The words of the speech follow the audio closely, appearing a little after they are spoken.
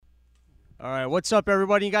All right, what's up,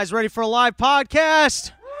 everybody? You guys ready for a live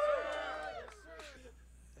podcast?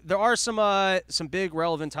 There are some big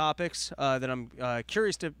relevant topics that I'm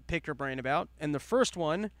curious to pick your brain about, and the first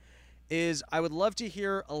one is I would love to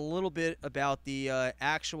hear a little bit about the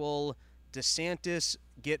actual DeSantis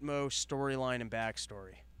Gitmo storyline and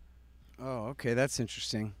backstory. Oh, okay, that's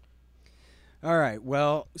interesting. All right,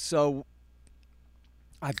 well, so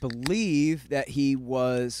I believe that he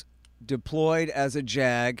was deployed as a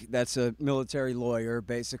JAG, that's a military lawyer,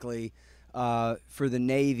 basically, for the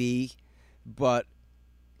Navy, but,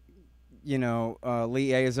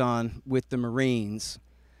 liaison with the Marines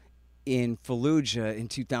in Fallujah in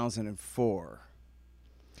 2004.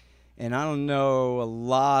 And I don't know a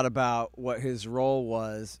lot about what his role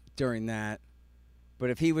was during that, but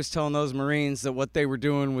if he was telling those Marines that what they were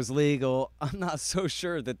doing was legal, I'm not so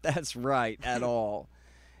sure that that's right at all.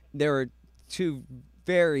 There were two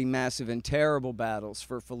very massive and terrible battles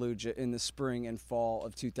for Fallujah in the spring and fall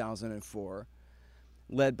of 2004,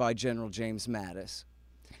 led by General James Mattis.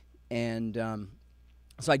 And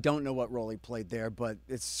so I don't know what role he played there, but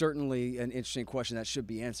it's certainly an interesting question that should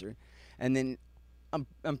be answered. And then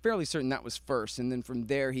I'm fairly certain that was first, and then from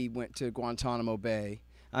there he went to Guantanamo Bay.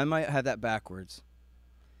 I might have that backwards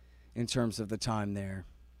in terms of the time there.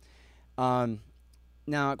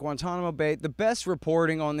 Now, at Guantanamo Bay, the best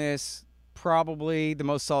reporting on this, probably the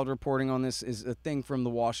most solid reporting on this, is a thing from the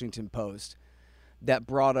Washington Post that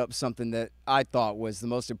brought up something that I thought was the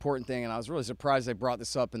most important thing, and I was really surprised they brought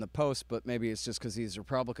this up in the Post, but maybe it's just because he's a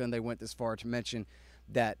Republican. They went this far to mention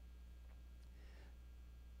that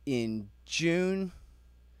in June,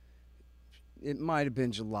 it might have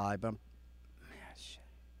been July, but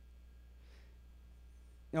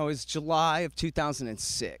no, it was July of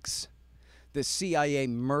 2006. The CIA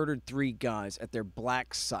murdered 3 guys at their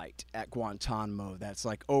black site at Guantanamo. That's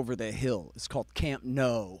like over the hill. It's called Camp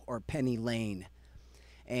No or Penny Lane.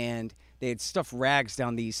 And they had stuffed rags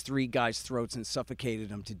down these 3 guys' throats and suffocated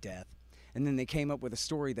them to death. And then they came up with a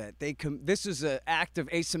story that this is an act of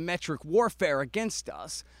asymmetric warfare against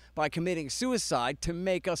us by committing suicide to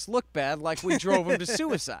make us look bad like we drove them to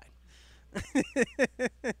suicide.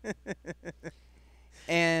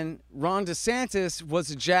 And Ron DeSantis was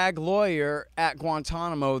a JAG lawyer at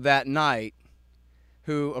Guantanamo that night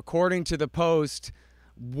who, according to the Post,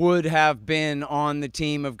 would have been on the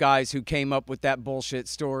team of guys who came up with that bullshit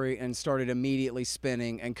story and started immediately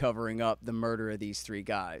spinning and covering up the murder of these 3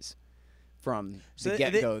 guys from the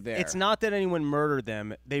get-go there. It's not that anyone murdered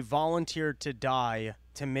them. They volunteered to die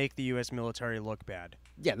to make the U.S. military look bad.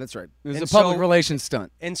 Yeah, that's right. It was a public relations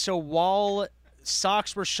stunt. And so while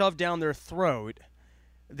socks were shoved down their throat,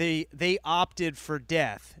 they opted for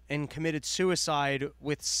death and committed suicide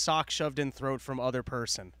with socks shoved in throat from other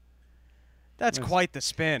person. That's quite the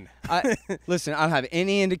spin. Listen, I don't have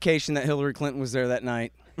any indication that Hillary Clinton was there that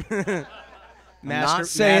night. Not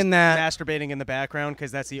saying that. Masturbating in the background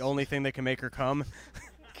because that's the only thing that can make her come.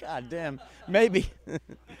 God damn. Maybe.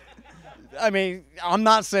 I mean, I'm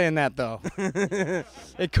not saying that, though.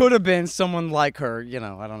 It could have been someone like her,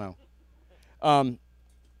 I don't know.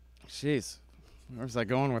 Jeez. Where was I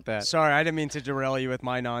going with that? Sorry, I didn't mean to derail you with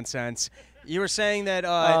my nonsense. You were saying that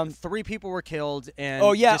 3 people were killed, and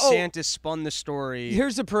DeSantis spun the story.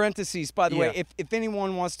 Here's the parentheses, by the way. If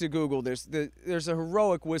anyone wants to Google, there's a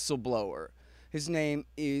heroic whistleblower. His name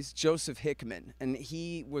is Joseph Hickman, and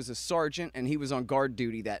he was a sergeant, and he was on guard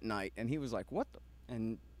duty that night. And he was like, what the?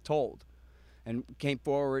 And told. And came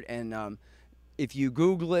forward, and if you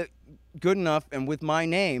Google it good enough and with my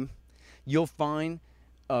name, you'll find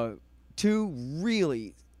 2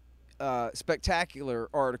 really spectacular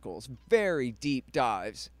articles, very deep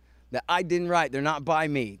dives that I didn't write. They're not by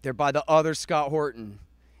me. They're by the other Scott Horton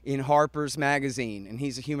in Harper's Magazine, and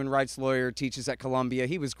he's a human rights lawyer, teaches at Columbia.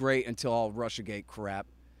 He was great until all Russiagate crap,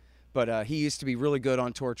 but he used to be really good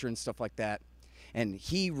on torture and stuff like that. And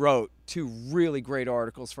he wrote 2 really great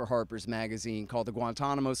articles for Harper's Magazine called The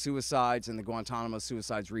Guantanamo Suicides and The Guantanamo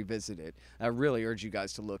Suicides Revisited. I really urge you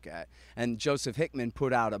guys to look at. And Joseph Hickman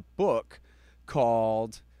put out a book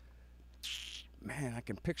called, man, I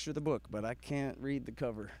can picture the book, but I can't read the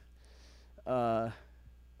cover.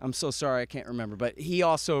 I'm so sorry, I can't remember. But he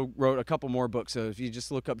also wrote a couple more books. So if you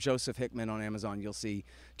just look up Joseph Hickman on Amazon, you'll see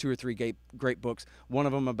 2 or 3 great books. One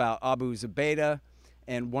of them about Abu Zubaydah,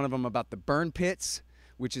 and one of them about the burn pits,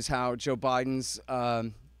 which is how Joe Biden's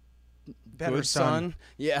better son,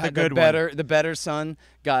 the better son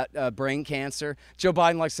got brain cancer. Joe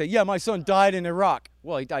Biden likes to say, yeah, my son died in Iraq.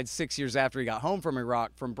 Well, he died 6 years after he got home from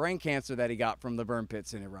Iraq from brain cancer that he got from the burn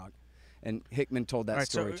pits in Iraq. And Hickman told that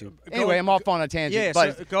story too. Going, anyway, I'm off on a tangent, yeah,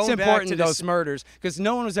 but so it's important those murders because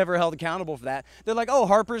no one was ever held accountable for that. They're like, oh,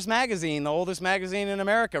 Harper's Magazine, the oldest magazine in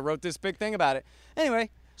America, wrote this big thing about it. Anyway.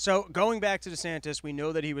 So going back to DeSantis, we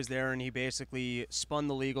know that he was there and he basically spun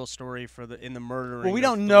the legal story in the murdering. Well, we of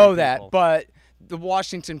don't know people. that, but the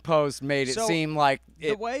Washington Post made it seem like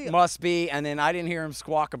it must be, and then I didn't hear him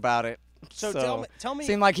squawk about it. So tell me.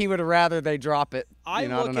 Seemed like he would have rather they drop it. I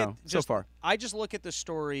don't know. So far, I just look at the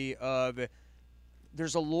story of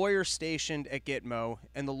there's a lawyer stationed at Gitmo,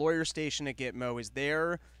 and the lawyer stationed at Gitmo is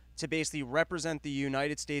there to basically represent the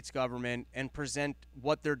United States government and present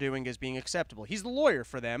what they're doing as being acceptable. He's the lawyer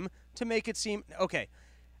for them to make it seem okay.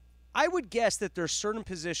 I would guess that there's certain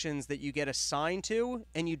positions that you get assigned to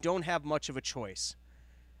and you don't have much of a choice.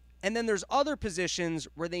 And then there's other positions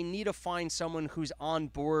where they need to find someone who's on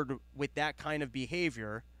board with that kind of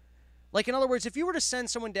behavior. Like, in other words, if you were to send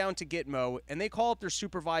someone down to Gitmo and they call up their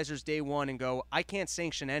supervisors day one and go, I can't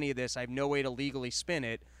sanction any of this, I have no way to legally spin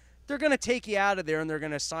it, they're going to take you out of there and they're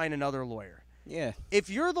going to assign another lawyer. Yeah. If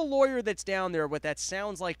you're the lawyer that's down there, what that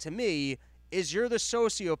sounds like to me is you're the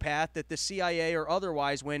sociopath that the CIA or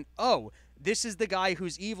otherwise went, oh, this is the guy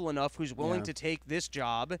who's evil enough, who's willing to take this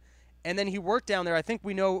job. And then he worked down there. I think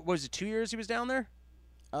we know, was it 2 years he was down there?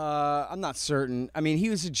 I'm not certain. I mean, he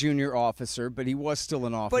was a junior officer, but he was still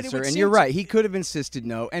an officer. And you're you're right. He could have insisted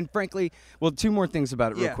no. And frankly, well, two more things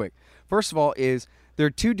about it real quick. First of all is there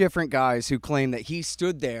are two different guys who claim that he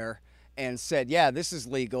stood there and said, yeah, this is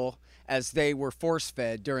legal, as they were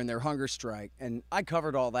force-fed during their hunger strike. And I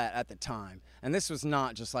covered all that at the time. And this was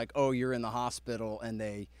not just like, oh, you're in the hospital and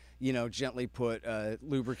they, gently put a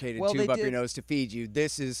lubricated tube up your nose to feed you.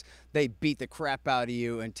 This is, they beat the crap out of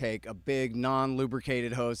you and take a big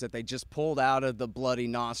non-lubricated hose that they just pulled out of the bloody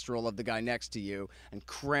nostril of the guy next to you and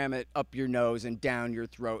cram it up your nose and down your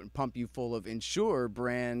throat and pump you full of Ensure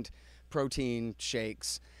brand protein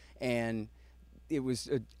shakes. And it was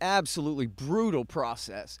an absolutely brutal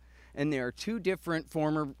process. And there are two different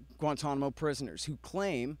former Guantanamo prisoners who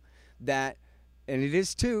claim that, and it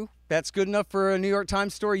is two, that's good enough for a New York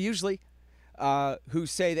Times story usually, who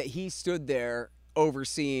say that he stood there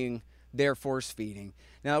overseeing their force feeding.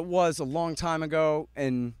 Now, it was a long time ago,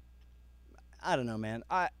 and I don't know, man.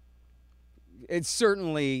 It's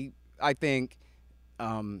certainly, I think,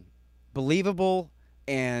 believable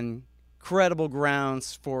and credible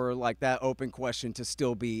grounds for like that open question to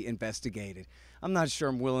still be investigated. I'm not sure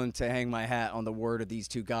I'm willing to hang my hat on the word of these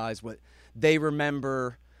two guys, what they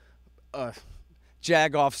remember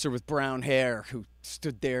JAG officer with brown hair who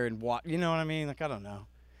stood there and watched. You know what I mean? Like, I don't know.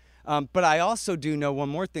 But I also do know one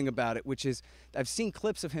more thing about it, which is I've seen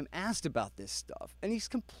clips of him asked about this stuff, and he's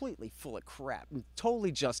completely full of crap and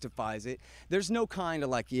totally justifies it. There's no kind of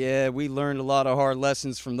like, yeah, we learned a lot of hard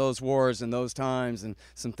lessons from those wars and those times and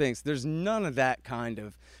some things. There's none of that kind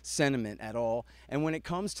of sentiment at all. And when it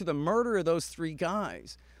comes to the murder of those three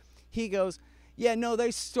guys, he goes, yeah, no,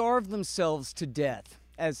 they starved themselves to death.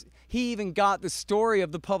 As he even got the story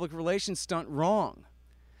of the public relations stunt wrong.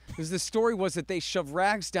 Because the story was that they shoved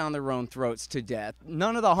rags down their own throats to death.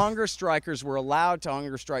 None of the hunger strikers were allowed to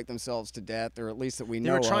hunger strike themselves to death, or at least that we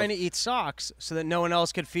know of. They were trying to eat socks so that no one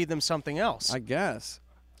else could feed them something else. I guess.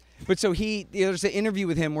 But so there's an interview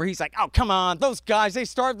with him where he's like, oh, come on, those guys, they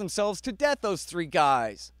starved themselves to death, those three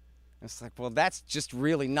guys. It's like, well, that's just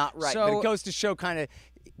really not right. But it goes to show kind of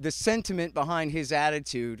the sentiment behind his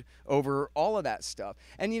attitude over all of that stuff.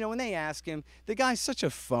 And, when they ask him, the guy's such a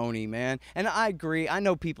phony, man. And I agree. I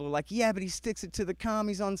know people are like, yeah, but he sticks it to the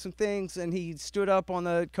commies on some things, and he stood up on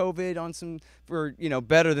the COVID on some, for,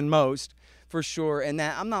 better than most, for sure. And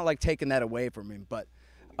that I'm not, like, taking that away from him. But,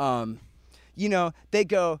 they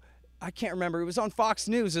go, I can't remember. It was on Fox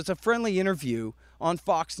News. It's a friendly interview on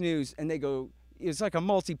Fox News, and they go, it's like a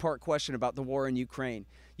multi-part question about the war in Ukraine.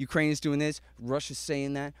 Ukraine is doing this. Russia's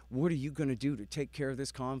saying that. What are you going to do to take care of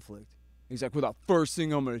this conflict? He's like, well, the first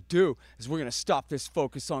thing I'm going to do is we're going to stop this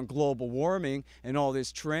focus on global warming and all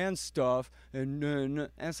this trans stuff. And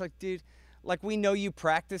it's like, dude, like we know you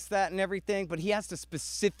practice that and everything, but he asked a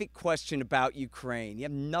specific question about Ukraine. You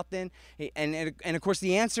have nothing. And of course,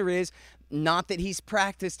 the answer is not that he's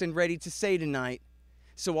practiced and ready to say tonight.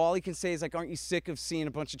 So all he can say is like, aren't you sick of seeing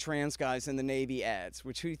a bunch of trans guys in the Navy ads?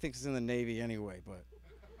 Which who do you think is in the Navy anyway? But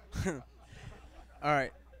all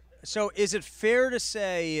right. So is it fair to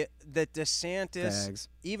say that DeSantis,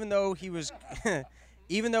 even though he was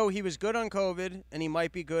good on COVID and he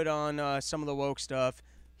might be good on some of the woke stuff,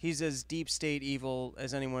 he's as deep state evil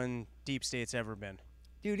as anyone deep state's ever been?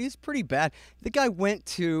 Dude, he's pretty bad. The guy went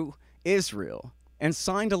to Israel and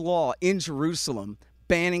signed a law in Jerusalem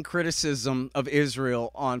banning criticism of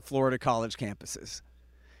Israel on Florida college campuses.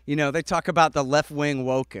 You know, they talk about the left-wing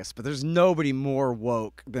wokeness, but there's nobody more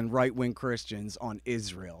woke than right-wing Christians on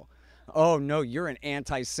Israel. Oh, no, you're an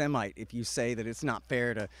anti-Semite if you say that it's not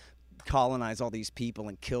fair to colonize all these people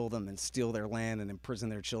and kill them and steal their land and imprison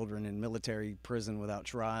their children in military prison without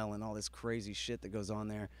trial and all this crazy shit that goes on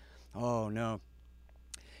there. Oh, no.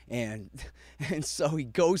 And so he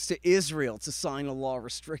goes to Israel to sign a law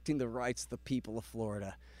restricting the rights of the people of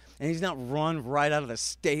Florida. And he's not run right out of the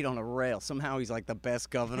state on a rail. Somehow he's like the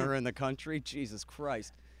best governor in the country. Jesus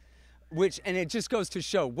Christ. And it just goes to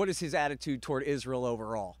show, what is his attitude toward Israel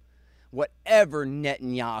overall? Whatever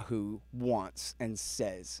Netanyahu wants and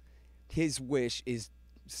says, his wish is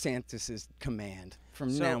Santos' command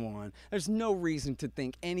from now on. There's no reason to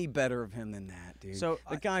think any better of him than that, dude. So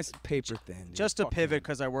the guy's paper thin. Dude. Just to pivot,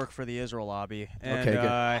 because I work for the Israel lobby. And,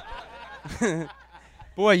 okay, good.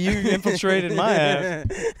 Boy, you infiltrated my ass.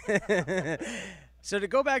 So to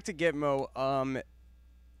go back to Gitmo,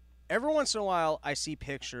 every once in a while I see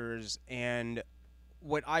pictures, and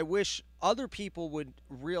what I wish other people would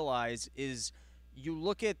realize is you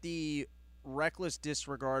look at the reckless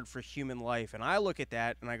disregard for human life, and I look at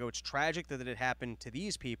that and I go, it's tragic that it happened to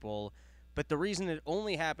these people, but the reason it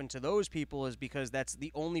only happened to those people is because that's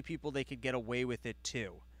the only people they could get away with it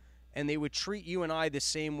to, and they would treat you and I the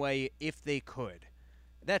same way if they could.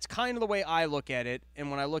 That's kind of the way I look at it.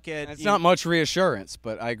 And when I look at it's not much reassurance,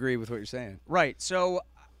 but I agree with what you're saying. Right. So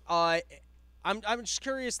I'm just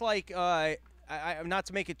curious, like, I'm not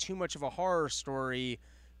to make it too much of a horror story,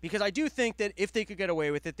 because I do think that if they could get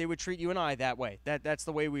away with it, they would treat you and I that way. That's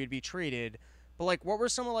the way we would be treated. But, like, what were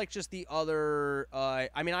some of, like, just the other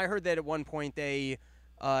I mean, I heard that at one point there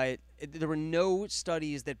were no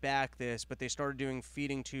studies that back this, but they started doing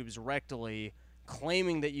feeding tubes rectally,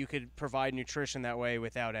 claiming that you could provide nutrition that way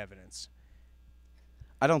without evidence.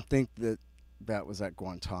 I don't think that was at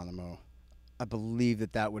Guantanamo. I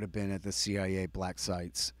believe that would have been at the CIA black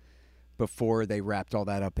sites before they wrapped all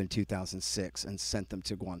that up in 2006 and sent them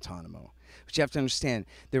to Guantanamo. But you have to understand,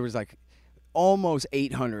 there was like almost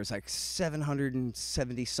 800, like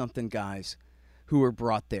 770-something guys who were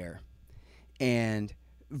brought there. And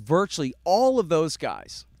virtually all of those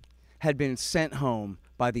guys had been sent home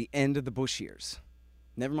by the end of the Bush years.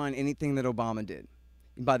 Never mind anything that Obama did.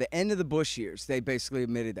 By the end of the Bush years, they basically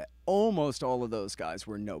admitted that almost all of those guys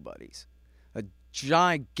were nobodies. A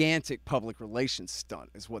gigantic public relations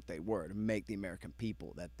stunt is what they were to make the American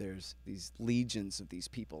people that there's these legions of these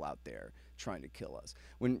people out there trying to kill us,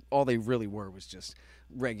 when all they really were was just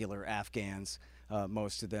regular Afghans,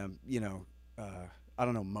 most of them, I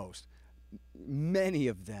don't know most, many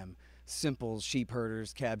of them simple sheep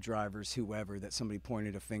herders, cab drivers, whoever, that somebody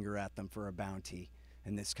pointed a finger at them for a bounty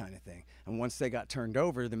and this kind of thing. And once they got turned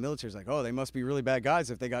over, the military's like, oh, they must be really bad guys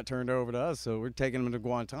if they got turned over to us, so we're taking them to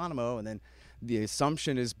Guantanamo. And then the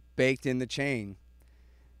assumption is baked in the chain.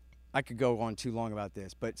 I could go on too long about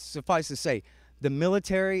this, but suffice to say, the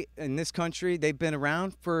military in this country, they've been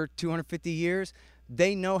around for 250 years.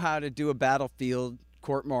 They know how to do a battlefield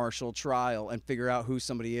court-martial trial and figure out who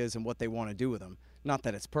somebody is and what they want to do with them. Not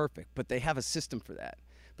that it's perfect, but they have a system for that.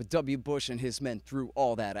 But W. Bush and his men threw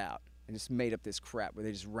all that out and just made up this crap where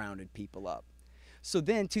they just rounded people up. So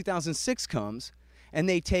then 2006 comes, and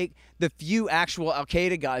they take the few actual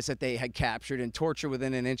al-Qaeda guys that they had captured and torture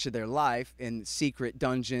within an inch of their life in secret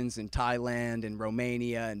dungeons in Thailand and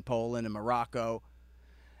Romania and Poland and Morocco.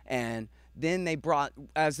 And then they brought,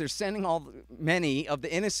 as they're sending many of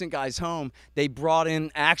the innocent guys home, they brought in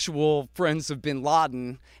actual friends of bin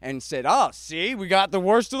Laden and said, oh, see, we got the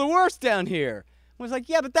worst of the worst down here. I was like,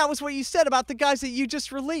 yeah, but that was what you said about the guys that you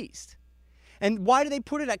just released. And why do they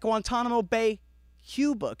put it at Guantanamo Bay,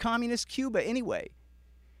 Cuba, communist Cuba anyway?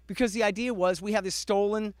 Because the idea was we have this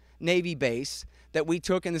stolen Navy base that we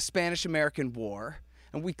took in the Spanish-American War,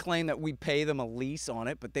 and we claim that we pay them a lease on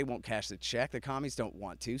it, but they won't cash the check. The commies don't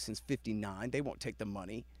want to since '59. They won't take the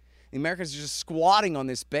money. The Americans are just squatting on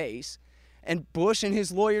this base. And Bush and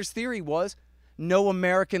his lawyer's theory was no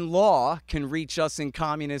American law can reach us in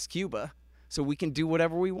communist Cuba, so we can do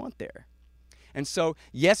whatever we want there. And so,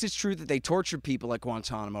 yes, it's true that they tortured people at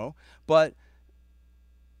Guantanamo, but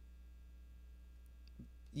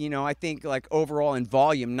I think like overall in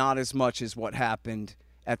volume, not as much as what happened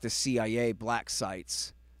at the CIA black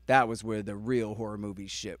sites. That was where the real horror movie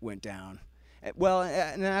shit went down. Well,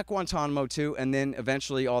 and at Guantanamo too, and then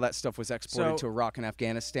eventually all that stuff was exported to Iraq and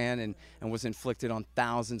Afghanistan and was inflicted on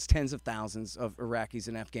thousands, tens of thousands of Iraqis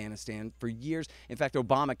in Afghanistan for years. In fact,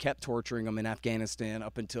 Obama kept torturing them in Afghanistan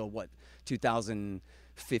up until,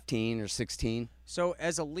 2015 or 16? So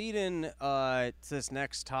as a lead-in to this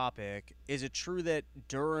next topic, is it true that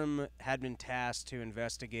Durham had been tasked to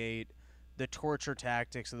investigate the torture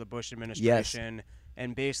tactics of the Bush administration. Yes.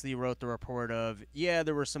 And basically wrote the report of, yeah,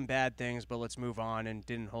 there were some bad things, but let's move on, and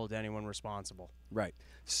didn't hold anyone responsible. Right.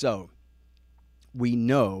 So we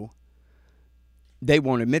know they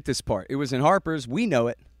won't admit this part. It was in Harper's. We know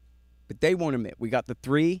it, but they won't admit. We got the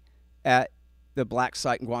 3 at the black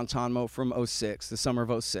site in Guantanamo from 06, the summer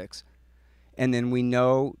of 06. And then we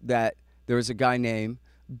know that there was a guy named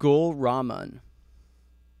Gul Rahman.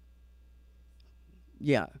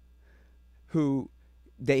 Yeah. Who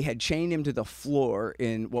they had chained him to the floor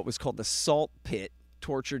in what was called the Salt Pit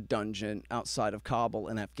torture dungeon outside of Kabul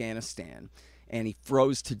in Afghanistan, and he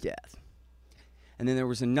froze to death. And then there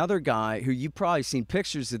was another guy who you've probably seen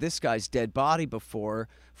pictures of this guy's dead body before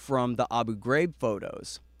from the Abu Ghraib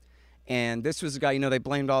photos. And this was a guy, they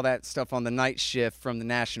blamed all that stuff on the night shift from the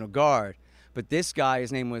National Guard. But this guy,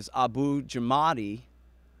 his name was Abu Jamadi.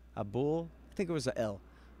 Abu? I think it was an L.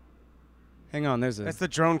 Hang on, there's a... That's the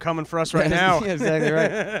drone coming for us right now. Yeah, exactly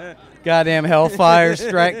right. Goddamn hellfire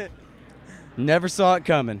strike. Never saw it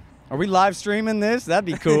coming. Are we live streaming this? That'd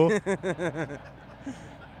be cool.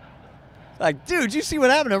 Like, dude, you see what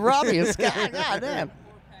happened to Robbie and Scott? Goddamn.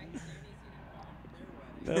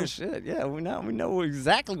 Oh, shit. Yeah, we know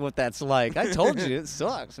exactly what that's like. I told you, it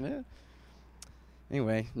sucks, man.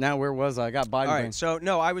 Anyway, now where was I? I got Biden. All right, so,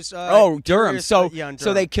 no, I was... Durham. Curious, So, Durham.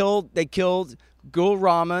 So they killed Gul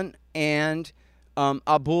Rahman and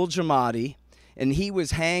Abul Jamadi, and he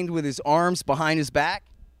was hanged with his arms behind his back,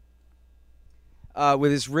 with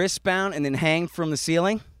his wrists bound, and then hanged from the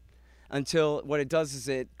ceiling until what it does is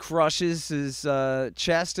it crushes his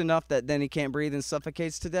chest enough that then he can't breathe and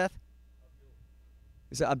suffocates to death.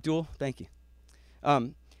 Is it Abdul? Thank you.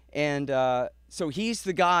 So he's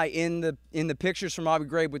the guy in the pictures from Abu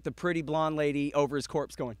Ghraib with the pretty blonde lady over his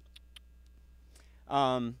corpse going.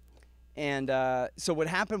 So what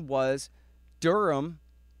happened was Durham,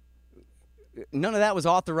 none of that was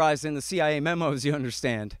authorized in the CIA memos, you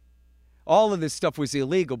understand. All of this stuff was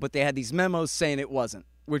illegal, but they had these memos saying it wasn't,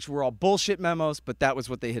 which were all bullshit memos, but that was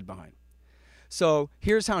what they hid behind. So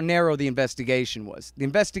here's how narrow the investigation was. The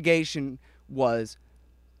investigation was,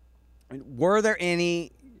 were there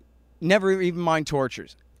any, never even mind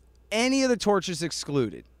tortures, any of the tortures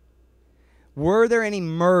excluded. Were there any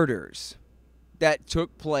murders that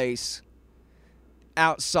took place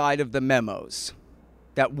outside of the memos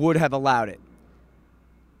that would have allowed it?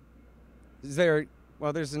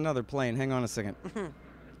 Well, there's another plane. Hang on a second.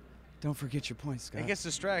 Don't forget your point, Scott. It gets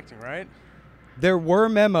distracting, right? There were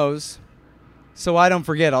memos, so I don't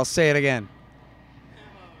forget. I'll say it again.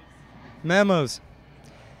 Memos.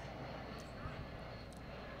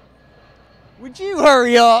 Would you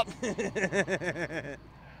hurry up?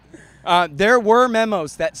 There were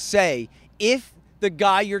memos that say, if the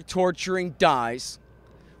guy you're torturing dies,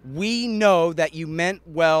 we know that you meant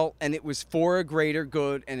well and it was for a greater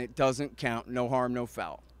good and it doesn't count. No harm, no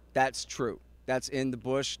foul. That's true. That's in the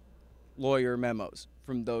Bush lawyer memos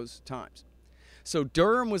from those times. So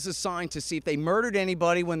Durham was assigned to see if they murdered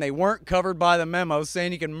anybody when they weren't covered by the memos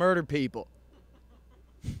saying you can murder people.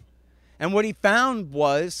 And what he found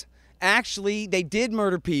was, actually, they did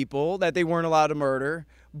murder people that they weren't allowed to murder,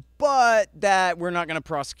 but that we're not going to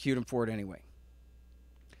prosecute them for it anyway.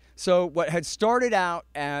 So what had started out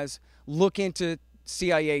as look into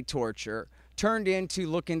CIA torture turned into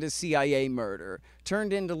look into CIA murder,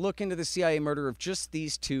 turned into look into the CIA murder of just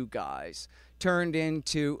these 2 guys, turned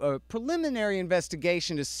into a preliminary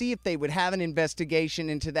investigation to see if they would have an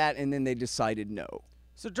investigation into that, and then they decided no.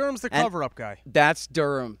 So Durham's the cover-up guy. That's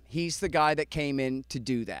Durham. He's the guy that came in to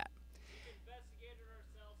do that. We investigated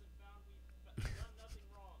ourselves and found we've done nothing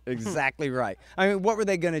wrong. Exactly right. I mean, what were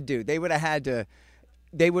they going to do? They would have had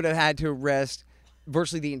to arrest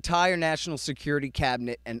virtually the entire national security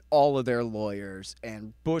cabinet and all of their lawyers.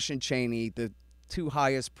 And Bush and Cheney, the 2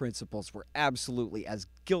 highest principals, were absolutely as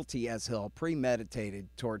guilty as hell, premeditated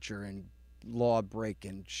torture and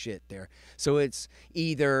law-breaking shit there. So it's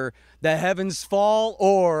either the heavens fall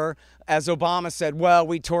or, as Obama said, well,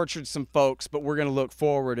 we tortured some folks, but we're going to look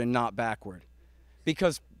forward and not backward.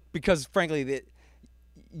 Because frankly,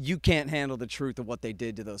 you can't handle the truth of what they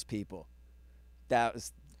did to those people. That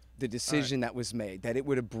was the decision that was made, that it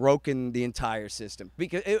would have broken the entire system.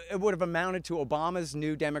 Because it would have amounted to Obama's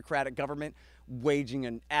new Democratic government waging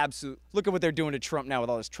an absolute... Look at what they're doing to Trump now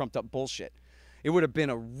with all this trumped-up bullshit. It would have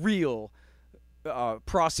been a real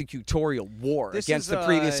prosecutorial war against the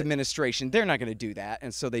previous administration. They're not going to do that,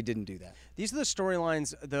 and so they didn't do that. These are the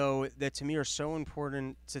storylines, though, that to me are so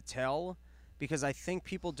important to tell, because I think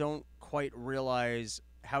people don't quite realize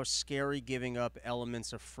how scary giving up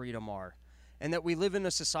elements of freedom are. and that we live in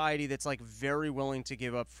a society that's like very willing to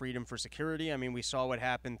give up freedom for security. I mean, we saw what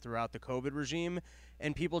happened throughout the COVID regime,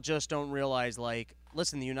 and people just don't realize, like,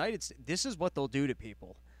 listen, the United States, this is what they'll do to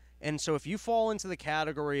people. And so if you fall into the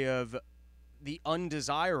category of the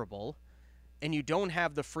undesirable and you don't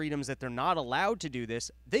have the freedoms that they're not allowed to do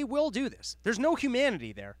this, they will do this. There's no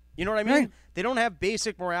humanity there. You know what I mean? Right. They don't have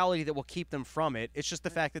basic morality that will keep them from it. It's just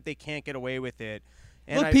the fact that they can't get away with it.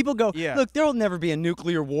 And Look, people go, yeah. look, there'll never be a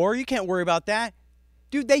nuclear war. You can't worry about that.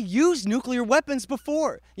 Dude, they used nuclear weapons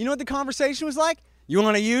before. You know what the conversation was like? You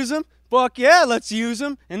want to use them? Fuck yeah, let's use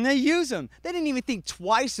them. And they use them. They didn't even think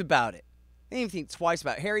twice about it. They didn't even think twice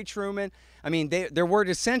about it. Harry Truman, I mean, there were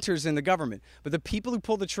dissenters in the government. But the people who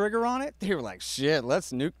pulled the trigger on it, they were like, shit,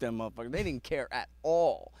 let's nuke them motherfuckers. They didn't care at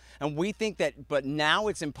all. And we think that, but now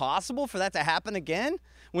it's impossible for that to happen again?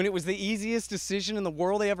 When it was the easiest decision in the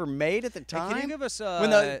world they ever made at the time? Can you give us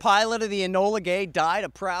when the pilot of the Enola Gay died, a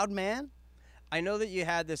proud man? I know that you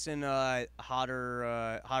had this in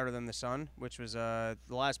Hotter Than the Sun, which was the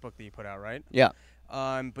last book that you put out, right? Yeah.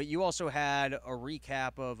 But you also had a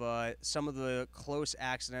recap of some of the close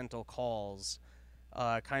accidental calls,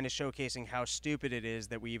 kind of showcasing how stupid it is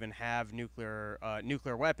that we even have nuclear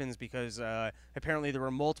weapons, because apparently there were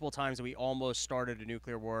multiple times that we almost started a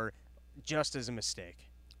nuclear war just as a mistake.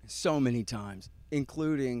 So many times,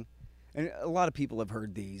 including, and a lot of people have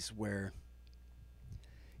heard these, where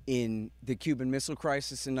in the Cuban Missile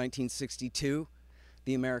Crisis in 1962,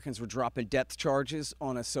 the Americans were dropping depth charges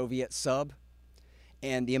on a Soviet sub.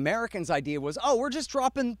 And the Americans' idea was, oh, we're just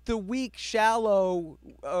dropping the weak, shallow,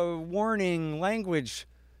 warning language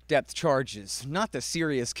depth charges, not the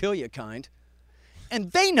serious kill you kind.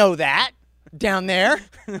 And they know that down there.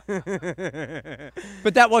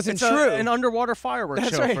 But that wasn't true. An underwater fireworks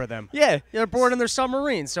That's show right. for them. Yeah. They're bored in their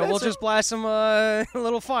submarines, so That's we'll just blast some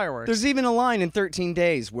little fireworks. There's even a line in 13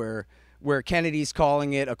 Days where Kennedy's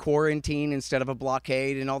calling it a quarantine instead of a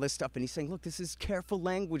blockade and all this stuff. And he's saying, look, this is careful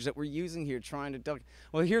language that we're using here, trying to duck.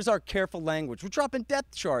 Well, here's our careful language. We're dropping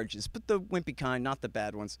depth charges, but the wimpy kind, not the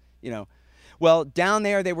bad ones, you know. Well, down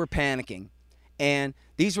there they were panicking. And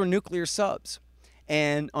these were nuclear subs.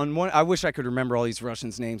 And on one, I wish I could remember all these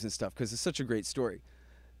Russians' names and stuff because it's such a great story.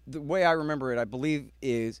 The way I remember it, I believe,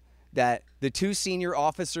 is that the two senior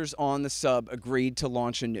officers on the sub agreed to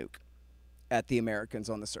launch a nuke at the Americans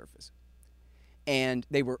on the surface. And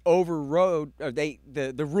they were overrode.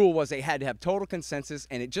 The rule was they had to have total consensus,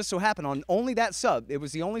 and it just so happened on only that sub, it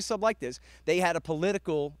was the only sub like this, they had a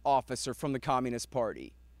political officer from the Communist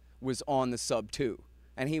Party was on the sub too.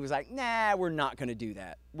 And he was like, nah, we're not going to do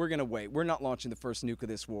that. We're going to wait. We're not launching the first nuke of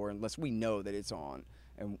this war unless we know that it's on.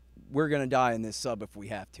 And we're going to die in this sub if we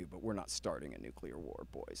have to, but we're not starting a nuclear war,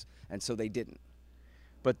 boys. And so they didn't.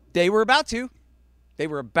 But they were about to. They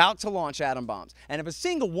were about to launch atom bombs. And if a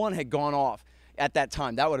single one had gone off at that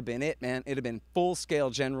time, that would have been it, man. It would have been full-scale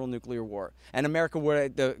general nuclear war. And America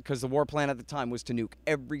would, because the war plan at the time was to nuke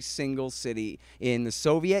every single city in the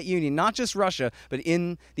Soviet Union, not just Russia, but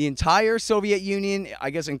in the entire Soviet Union,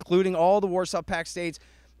 I guess including all the Warsaw Pact states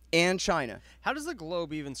and China. How does the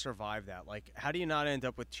globe even survive that? Like, how do you not end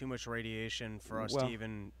up with too much radiation for us to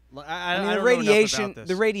even? I mean, don't the know enough radiation, about this.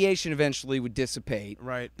 the radiation eventually would dissipate,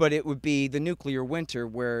 Right. But it would be the nuclear winter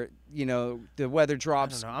where the weather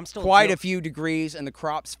drops I'm still quite a few degrees and the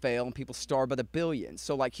crops fail and people starve by the billions.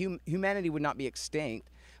 So like humanity would not be extinct,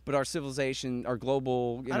 but our civilization, our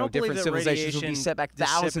global, I don't different believe that civilizations would be set back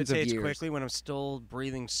thousands of dissipates years. quickly when I'm still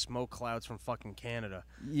breathing smoke clouds from fucking Canada.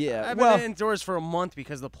 Yeah, I've been indoors for a month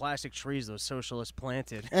because of the plastic trees those socialists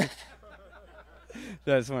planted.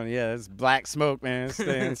 That's funny. Yeah, it's black smoke, man.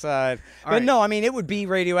 Stay inside. But right. no, I mean, it would be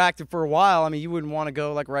radioactive for a while. I mean, you wouldn't want to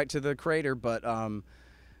go like right to the crater, but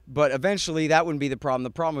eventually that wouldn't be the problem. The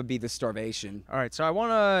problem would be the starvation. All right, so I want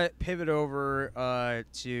to pivot over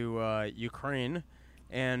to Ukraine.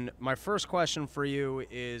 And my first question for you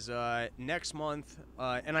is next month,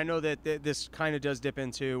 and I know that this kind of does dip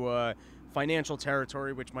into financial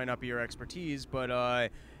territory, which might not be your expertise, but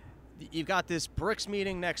you've got this BRICS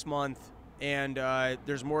meeting next month, and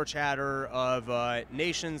there's more chatter of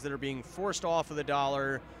nations that are being forced off of the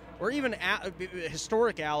dollar, or even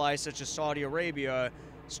historic allies such as Saudi Arabia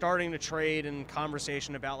starting to trade in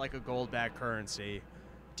conversation about like a gold-backed currency.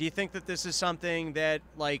 Do you think that this is something that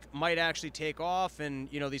like might actually take off, and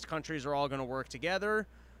these countries are all going to work together,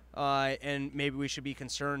 and maybe we should be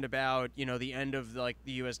concerned about the end of like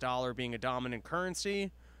the U.S. dollar being a dominant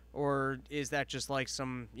currency, or is that just like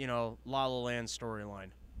some La La Land storyline?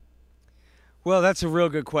 Well, that's a real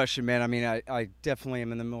good question, man. I mean, I definitely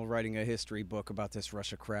am in the middle of writing a history book about this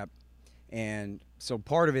Russia crap, and so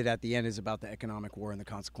part of it at the end is about the economic war and the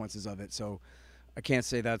consequences of it. So I can't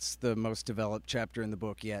say that's the most developed chapter in the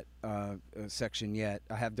book yet, section yet.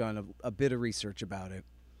 I have done a bit of research about it.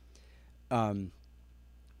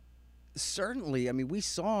 Certainly, I mean, we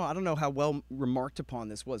saw, I don't know how well remarked upon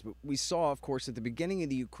this was, but we saw, of course, at the beginning of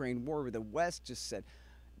the Ukraine war where the West just said,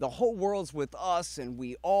 the whole world's with us and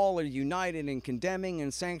we all are united in condemning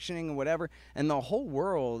and sanctioning and whatever. And the whole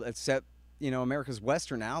world, except, America's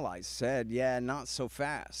Western allies said, yeah, not so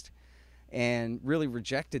fast, and really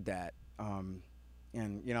rejected that.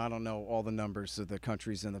 And, I don't know all the numbers of the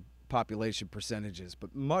countries and the population percentages,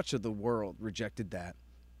 but much of the world rejected that.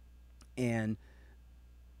 And,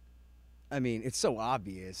 I mean, it's so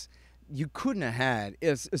obvious. You couldn't have had,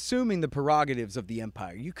 assuming the prerogatives of the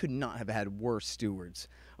empire, you could not have had worse stewards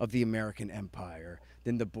of the American empire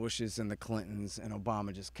than the Bushes and the Clintons, and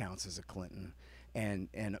Obama just counts as a Clinton, and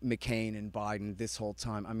McCain and Biden this whole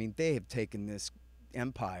time. I mean, they have taken this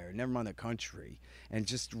empire, never mind the country, and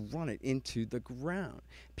just run it into the ground.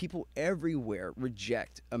 People everywhere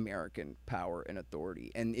reject American power and authority.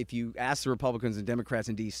 And if you ask the Republicans and Democrats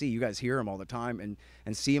in D.C., you guys hear them all the time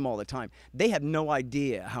and see them all the time. They have no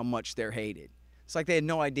idea how much they're hated. It's like they had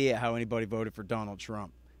no idea how anybody voted for Donald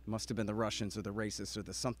Trump. It must have been the Russians or the racists or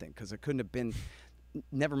the something, because it couldn't have been,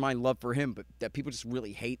 never mind love for him, but that people just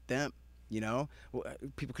really hate them.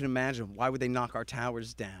 People can imagine, why would they knock our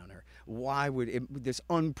towers down, or why would this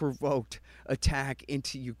unprovoked attack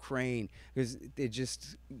into Ukraine? Because they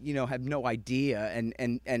just, have no idea,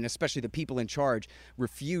 and especially the people in charge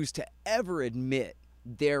refuse to ever admit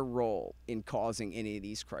their role in causing any of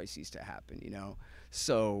these crises to happen.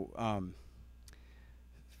 So,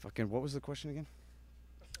 what was the question again?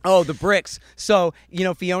 Oh, the BRICS. So,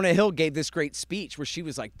 Fiona Hill gave this great speech where she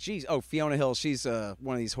was like, geez, Fiona Hill, she's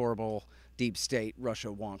one of these horrible deep state Russia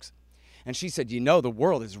wonks. And she said, the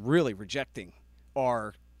world is really rejecting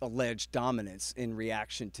our alleged dominance in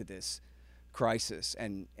reaction to this crisis.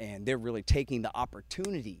 And they're really taking the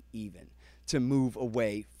opportunity even to move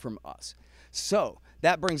away from us. So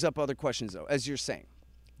that brings up other questions, though. As you're saying,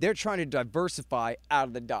 they're trying to diversify out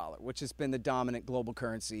of the dollar, which has been the dominant global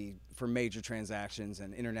currency for major transactions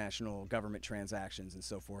and international government transactions and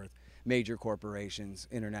so forth, major corporations,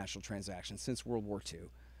 international transactions since World War II.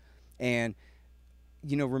 And,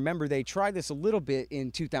 remember, they tried this a little bit in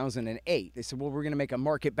 2008. They said, well, we're going to make a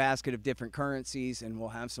market basket of different currencies, and we'll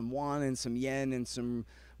have some won and some yen and some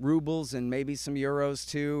rubles and maybe some euros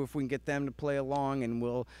too, if we can get them to play along, and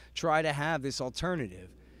we'll try to have this alternative.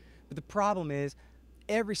 But the problem is,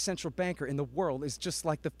 every central banker in the world is just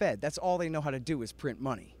like the Fed. That's all they know how to do is print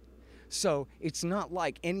money. So it's not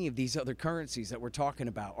like any of these other currencies that we're talking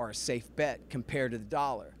about are a safe bet compared to the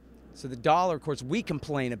dollar. So the dollar, of course, we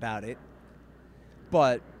complain about it,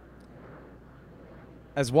 but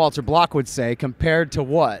as Walter Block would say, compared to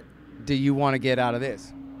what do you want to get out of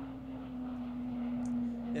this?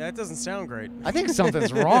 Yeah, that doesn't sound great. I think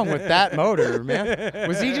something's wrong with that motor, man.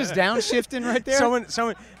 Was he just downshifting right there?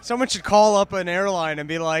 Someone should call up an airline and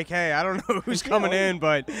be like, "Hey, I don't know who's coming in,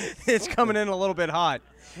 but it's coming in a little bit hot."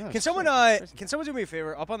 Can someone do me a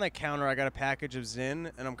favor? Up on that counter, I got a package of Zyn,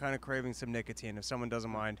 and I'm kind of craving some nicotine. If someone doesn't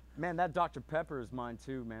mind. Man, that Dr. Pepper is mine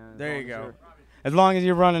too, man. There you go. As long as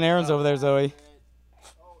you're running errands over there, Zoe.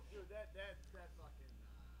 Oh, dude, that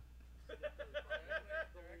fucking.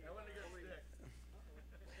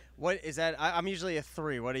 What is that? I'm usually a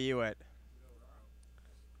 3. What are you at?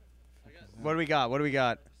 What do we got?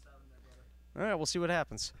 All right, we'll see what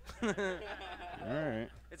happens. All right.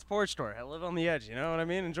 It's Porch Store. I live on the edge. You know what I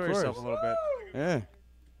mean? Enjoy yourself a little bit. Yeah.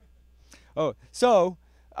 Oh, so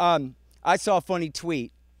I saw a funny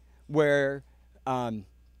tweet where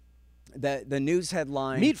the news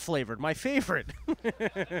headline. Meat flavored, my favorite.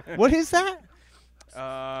 What is that?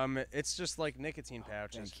 It's just like nicotine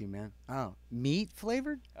pouches. Thank you, man. Oh, meat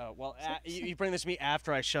flavored? Oh, well, you bring this to me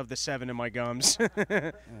after I shove the 7 in my gums. Oh,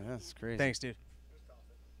 that's crazy. Thanks, dude.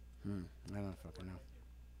 I don't fucking know.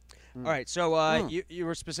 All right, so you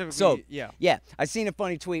were specifically... So, yeah. I seen a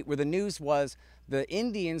funny tweet where the news was the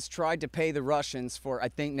Indians tried to pay the Russians for, I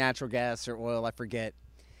think, natural gas or oil, I forget,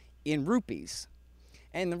 in rupees.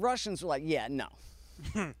 And the Russians were like, yeah, no.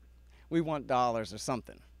 We want dollars or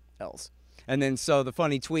something else. And then so the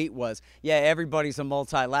funny tweet was, yeah, everybody's a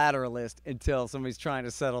multilateralist until somebody's trying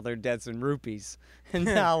to settle their debts in rupees. And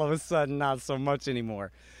now all of a sudden, not so much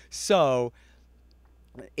anymore. So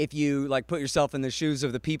if you put yourself in the shoes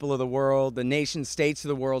of the people of the world, the nation states of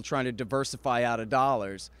the world trying to diversify out of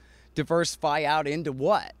dollars, diversify out into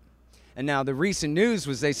what? And now the recent news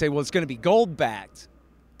was they say, well, it's going to be gold backed.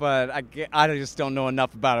 But I just don't know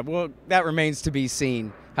enough about it. Well, that remains to be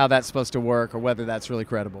seen how that's supposed to work or whether that's really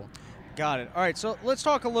credible. Got it. All right, so let's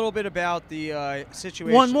talk a little bit about the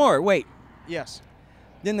situation. One more. Wait. Yes.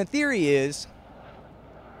 Then the theory is,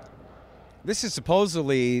 this is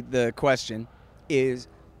supposedly the question, is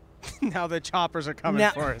Now the choppers are coming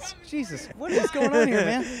for us. Jesus, what is going on here,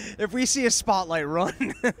 man? If we see a spotlight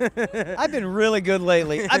run. I've been really good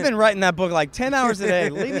lately. I've been writing that book like 10 hours a day.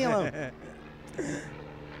 Leave me alone.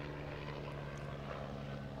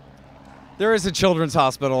 There is a children's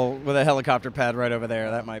hospital with a helicopter pad right over there.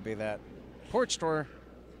 That might be that. Porch store.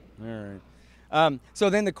 All right. So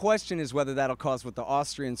then the question is whether that'll cause what the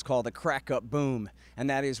Austrians call the crack-up boom, and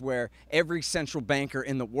that is where every central banker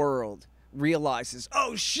in the world realizes,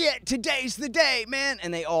 oh shit, today's the day, man,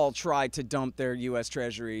 and they all try to dump their U.S.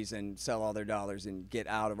 treasuries and sell all their dollars and get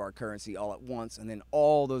out of our currency all at once, and then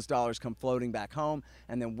all those dollars come floating back home,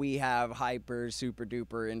 and then we have hyper, super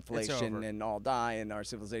duper inflation and all die, and our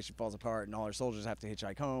civilization falls apart, and all our soldiers have to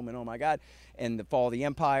hitchhike home, and oh my God, and the fall of the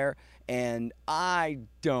empire. And I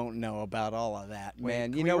don't know about all of that,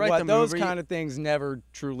 man. You know what? Those kind of things never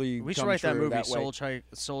truly We should come write that true movie, way.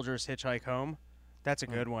 Soldiers Hitchhike Home. That's a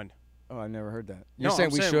good one. Oh, I've never heard that. You're No, saying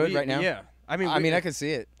I'm we saying should right now? Yeah. I mean, I can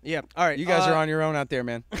see it. Yeah. All right. You guys are on your own out there,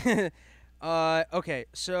 man. Okay,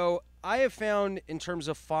 so I have found, in terms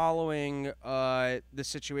of following the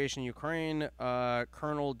situation in Ukraine,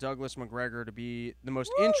 Colonel Douglas Macgregor to be the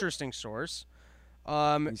most interesting source.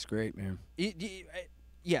 He's great, man.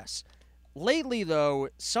 Yes. Lately, though,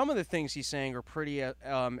 some of the things he's saying are pretty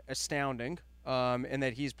astounding, and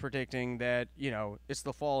that he's predicting that, it's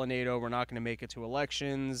the fall of NATO, we're not going to make it to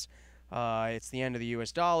elections, it's the end of the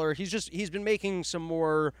U.S. dollar. He's been making some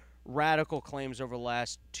more radical claims over the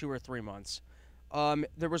last 2 or 3 months.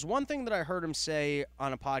 There was one thing that I heard him say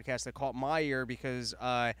on a podcast that caught my ear because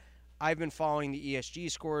I've been following the ESG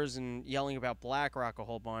scores and yelling about BlackRock a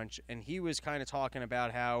whole bunch, and he was kind of talking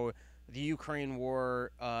about how the Ukraine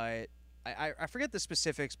war, I forget the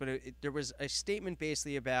specifics, but there was a statement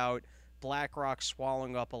basically about BlackRock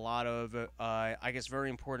swallowing up a lot of, very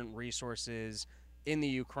important resources in the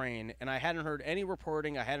Ukraine. And I hadn't heard any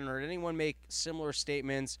reporting. I hadn't heard anyone make similar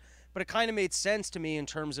statements. But it kind of made sense to me in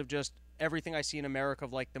terms of just everything I see in America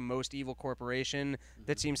of like the most evil corporation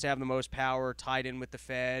that seems to have the most power tied in with the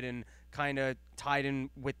Fed and kind of tied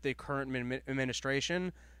in with the current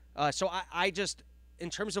administration. So I just,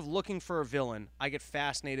 in terms of looking for a villain, I get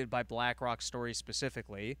fascinated by BlackRock's story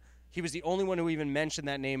specifically. He was the only one who even mentioned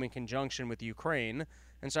that name in conjunction with Ukraine.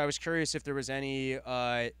 And so I was curious if there was any,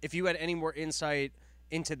 if you had any more insight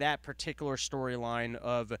into that particular storyline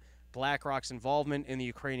of BlackRock's involvement in the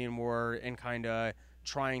Ukrainian war and kind of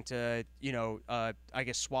trying to,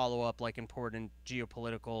 swallow up like important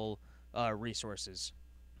geopolitical resources.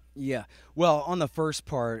 Yeah. Well, on the first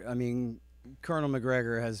part, Colonel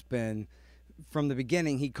Macgregor has been, from the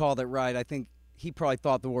beginning, he called it right. I think he probably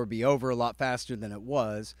thought the war would be over a lot faster than it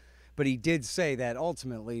was. But he did say that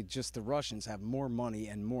ultimately just the Russians have more money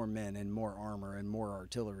and more men and more armor and more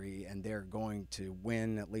artillery, and they're going to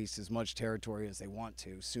win at least as much territory as they want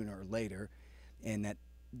to sooner or later, and that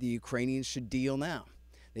the Ukrainians should deal now.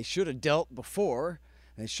 They should have dealt before,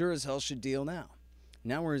 and they sure as hell should deal now.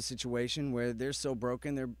 Now we're in a situation where they're so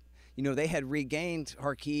broken, they had regained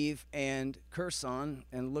Kharkiv and Kherson,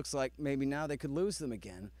 and it looks like maybe now they could lose them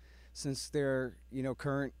again since their,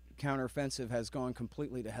 current counteroffensive has gone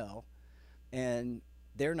completely to hell, and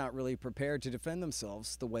they're not really prepared to defend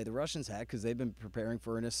themselves the way the Russians had because they've been preparing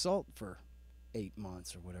for an assault for 8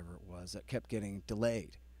 months or whatever it was that kept getting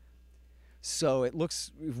delayed. So it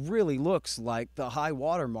really looks like the high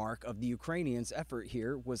water mark of the Ukrainians' effort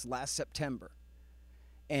here was last September,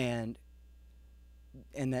 and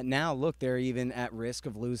that now look, they're even at risk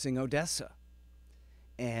of losing Odessa,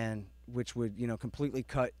 and which would completely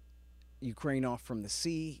cut Ukraine off from the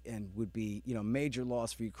sea and would be, major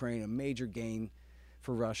loss for Ukraine, a major gain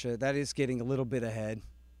for Russia. That is getting a little bit ahead,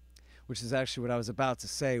 which is actually what I was about to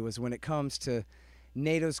say, was when it comes to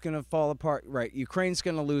NATO's going to fall apart, right, Ukraine's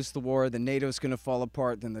going to lose the war, then NATO's going to fall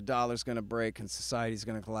apart, then the dollar's going to break and society's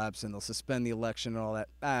going to collapse and they'll suspend the election and all that.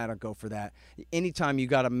 I don't go for that. Anytime you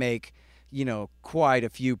got to make, quite a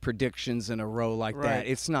few predictions in a row like that,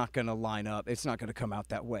 it's not going to line up. It's not going to come out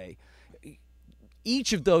that way.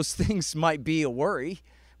 Each of those things might be a worry,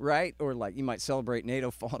 right? Or like you might celebrate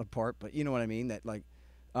NATO falling apart, but you know what I mean? That like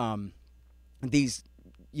these,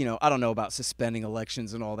 I don't know about suspending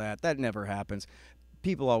elections and all that. That never happens.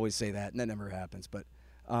 People always say that, and that never happens. But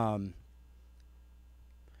all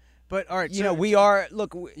right,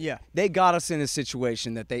 they got us in a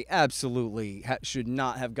situation that they absolutely should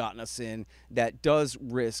not have gotten us in, that does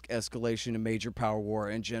risk escalation of major power war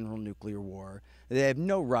and general nuclear war. They have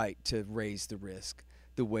no right to raise the risk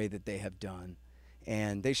the way that they have done.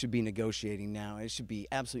 And they should be negotiating now. It should be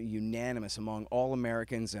absolutely unanimous among all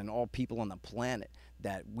Americans and all people on the planet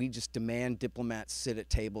that we just demand diplomats sit at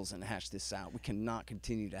tables and hash this out. We cannot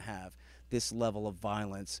continue to have this level of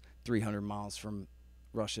violence 300 miles from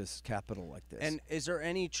Russia's capital like this. And is there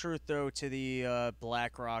any truth, though, to the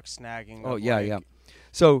BlackRock snagging? Oh, yeah.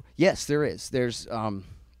 So, yes, there is. There's, and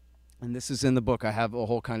this is in the book. I have a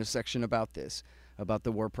whole kind of section about this, about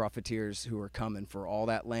the war profiteers who are coming for all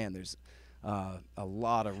that land. There's a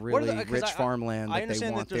lot of really rich farmland that they want there. I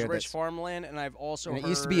understand that there's rich farmland, and I've also heard... It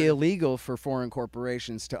used to be illegal for foreign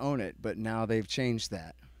corporations to own it, but now they've changed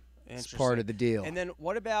that. It's part of the deal. And then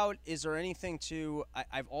what about, is there anything to...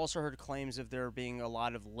 I've also heard claims of there being a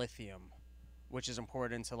lot of lithium, which is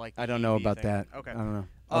important to, like, the I don't know EV about thing. that. Okay. I don't know.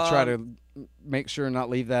 I'll try to make sure and not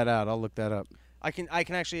leave that out. I'll look that up. I can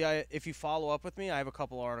actually, if you follow up with me, I have a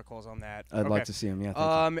couple articles on that. I'd like to see them, yeah.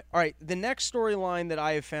 All right, the next storyline that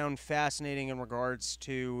I have found fascinating in regards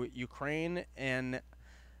to Ukraine and,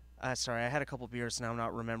 sorry, I had a couple beers, now I'm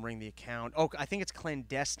not remembering the account. Oh, I think it's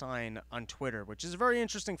Clandestine on Twitter, which is a very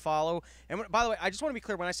interesting follow. And by the way, I just want to be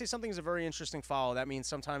clear, when I say something is a very interesting follow, that means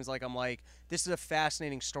sometimes, like, I'm like, this is a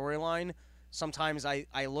fascinating storyline. Sometimes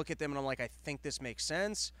I look at them and I'm like, I think this makes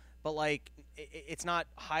sense. But, like, it's not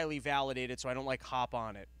highly validated, so I don't, like, hop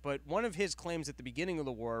on it. But one of his claims at the beginning of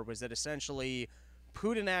the war was that essentially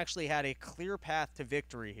Putin actually had a clear path to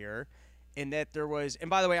victory here, in that there was –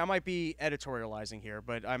 and by the way, I might be editorializing here,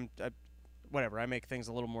 but whatever. I make things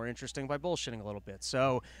a little more interesting by bullshitting a little bit.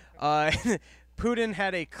 So Putin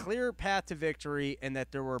had a clear path to victory in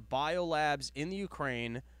that there were biolabs in the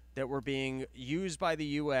Ukraine that were being used by the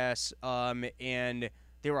U.S., and –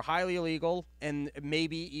 they were highly illegal and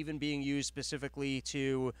maybe even being used specifically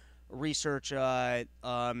to research, I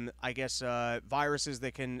guess, viruses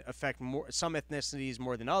that can affect some ethnicities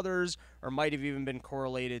more than others, or might have even been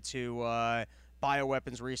correlated to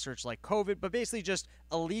bioweapons research like COVID, but basically just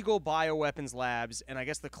illegal bioweapons labs. And I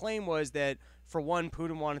guess the claim was that, for one,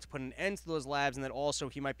 Putin wanted to put an end to those labs, and that also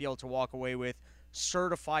he might be able to walk away with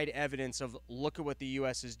certified evidence of, look at what the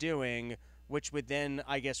U.S. is doing, which would then,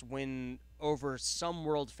 I guess, win over some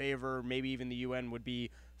world favor. Maybe even the UN would be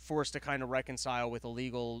forced to kind of reconcile with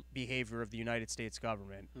illegal behavior of the United States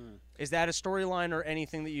government. Is that a storyline or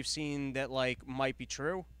anything that you've seen that, like, might be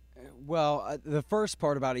true? Well, the first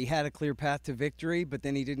part about it, he had a clear path to victory, but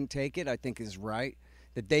then he didn't take it, I think is right.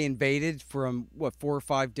 That they invaded from, 4 or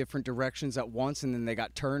 5 different directions at once, and then they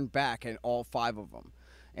got turned back in all 5 of them.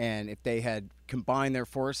 And if they had combined their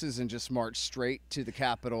forces and just marched straight to the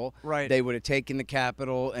capital, right, they would have taken the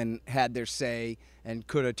capital and had their say and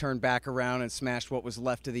could have turned back around and smashed what was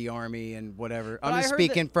left of the army and whatever. But I'm just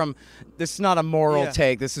speaking from, this is not a moral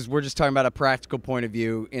take. We're just talking about a practical point of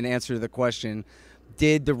view in answer to the question.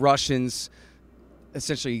 Did the Russians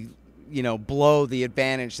essentially, blow the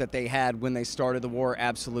advantage that they had when they started the war?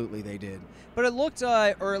 Absolutely, they did. But it looked,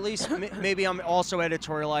 or at least maybe I'm also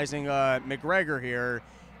editorializing McGregor here.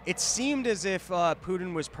 It seemed as if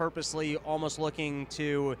Putin was purposely almost looking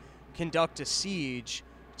to conduct a siege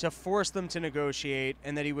to force them to negotiate,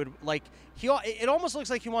 and that he would, like, it almost looks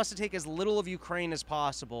like he wants to take as little of Ukraine as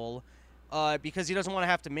possible because he doesn't want to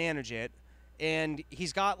have to manage it. And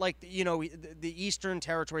he's got, like, the eastern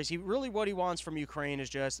territories. What he wants from Ukraine is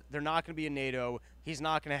just, they're not going to be in NATO. He's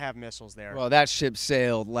not going to have missiles there. Well, that ship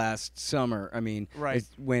sailed last summer. I mean, right,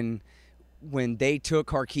 when they took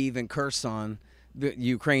Kharkiv and Kherson, the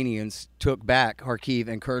Ukrainians took back Kharkiv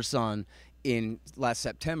and Kherson in last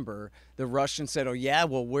September. The Russians said, oh, yeah,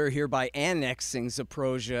 well, we're hereby annexing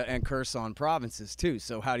Zaporozhye and Kherson provinces, too.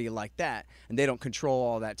 So how do you like that? And they don't control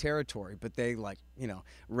all that territory, but they,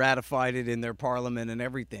 ratified it in their parliament and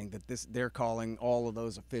everything, that they're calling all of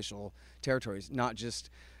those official territories, not just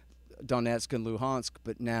Donetsk and Luhansk,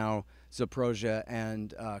 but now Zaporozhye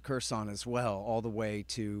and Kherson as well, all the way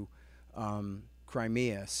to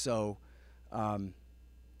Crimea. So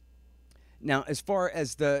now, as far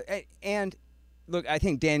as look, I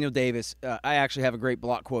think Daniel Davis, I actually have a great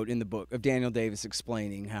block quote in the book of Daniel Davis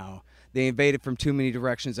explaining how they invaded from too many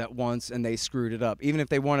directions at once and they screwed it up. Even if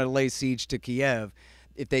they wanted to lay siege to Kiev,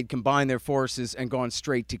 if they'd combined their forces and gone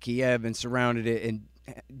straight to Kiev and surrounded it and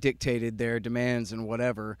dictated their demands and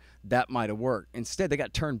whatever, that might have worked. Instead, they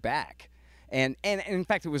got turned back. And in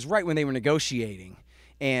fact, it was right when they were negotiating.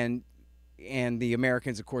 And the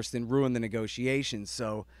Americans, of course, then ruined the negotiations.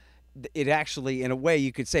 So it actually, in a way,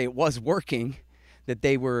 you could say it was working, that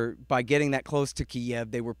they were, by getting that close to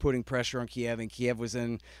Kiev, they were putting pressure on Kiev, and Kiev was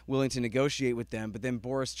then willing to negotiate with them. But then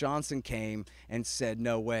Boris Johnson came and said,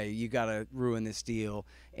 no way, you got to ruin this deal.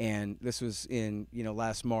 And this was in,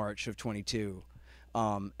 last March of 22.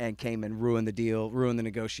 and came and ruined the deal, ruined the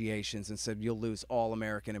negotiations, and said you'll lose all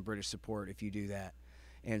American and British support if you do that.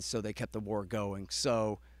 And so they kept the war going.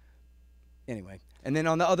 So anyway, and then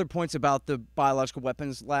on the other points about the biological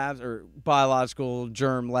weapons labs or biological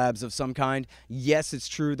germ labs of some kind, yes, it's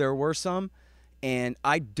true there were some. And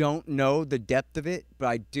I don't know the depth of it, but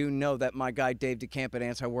I do know that my guy Dave DeCamp at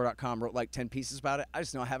antiwar.com wrote like 10 pieces about it. I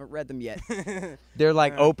just know I haven't read them yet. They're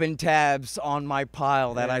like open tabs on my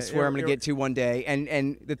pile that I swear I'm going to get to one day.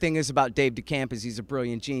 And the thing is about Dave DeCamp is he's a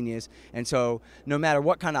brilliant genius. And so no matter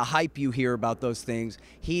what kind of hype you hear about those things,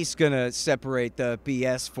 he's going to separate the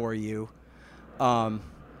BS for you.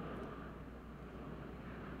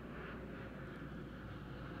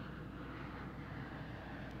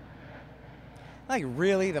 Like,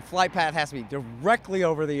 really? The flight path has to be directly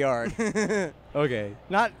over the yard. Okay.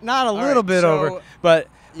 Not a little bit over. But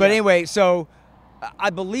anyway, so I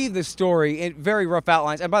believe the story in very rough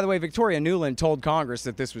outlines. And by the way, Victoria Nuland told Congress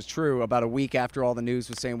that this was true about a week after all the news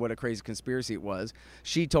was saying what a crazy conspiracy it was.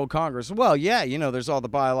 She told Congress, well, yeah, there's all the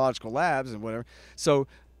biological labs and whatever. So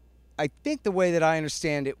I think the way that I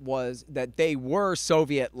understand it was that they were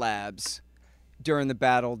Soviet labs during the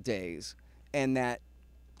battle days, and that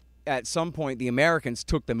at some point the Americans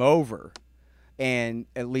took them over, and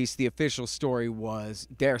at least the official story was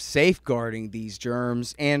they're safeguarding these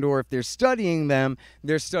germs, and or if they're studying them,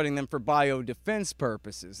 they're studying them for biodefense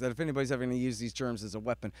purposes, that if anybody's ever going to use these germs as a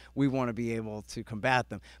weapon, we want to be able to combat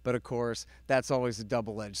them. But of course, that's always a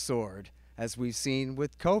double-edged sword. As we've seen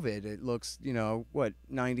with COVID, it looks,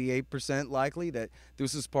 98% likely that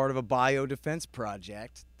this is part of a biodefense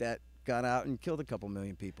project that got out and killed a couple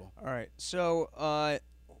million people. All right, so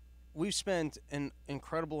we've spent an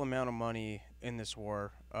incredible amount of money in this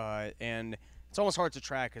war, and it's almost hard to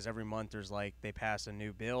track because every month there's they pass a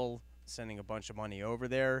new bill sending a bunch of money over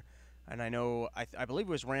there. And I know, I believe it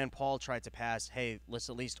was Rand Paul tried to pass, hey, let's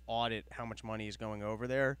at least audit how much money is going over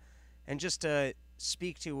there. And just to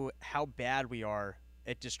speak to how bad we are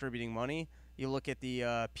at distributing money, you look at the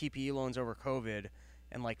PPE loans over COVID,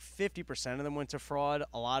 and 50% of them went to fraud.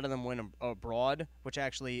 A lot of them went abroad, which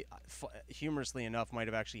actually, humorously enough, might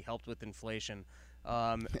have actually helped with inflation.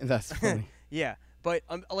 That's funny. Yeah, but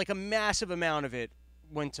a massive amount of it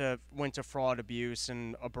went to fraud, abuse,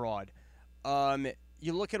 and abroad.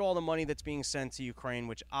 You look at all the money that's being sent to Ukraine,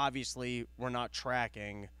 which obviously we're not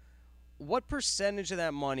tracking. What percentage of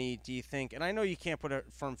that money do you think, and I know you can't put a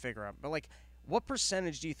firm figure on, but what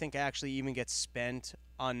percentage do you think actually even gets spent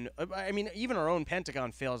on, I mean, even our own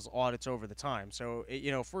Pentagon fails audits over the time. So,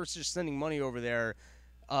 if we're just sending money over there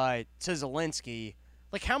to Zelensky,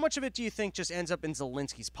 how much of it do you think just ends up in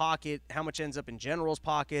Zelensky's pocket? How much ends up in generals'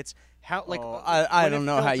 pockets? How, I don't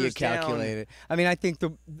know how you calculate it. I mean, I think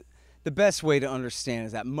the best way to understand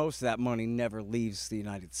is that most of that money never leaves the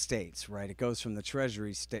United States, right? It goes from the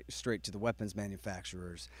Treasury straight to the weapons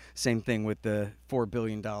manufacturers. Same thing with the $4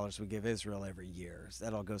 billion we give Israel every year.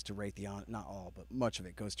 That all goes to Raytheon, not all, but much of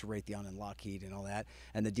it goes to Raytheon and Lockheed and all that.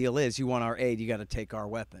 And the deal is, you want our aid, you got to take our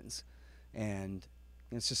weapons. And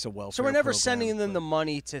it's just a welfare So we're never program, sending them the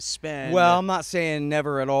money to spend. Well, I'm not saying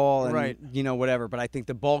never at all, and right. Whatever, but I think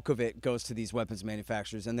the bulk of it goes to these weapons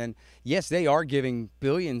manufacturers. And then, yes, they are giving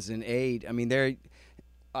billions in aid. I mean,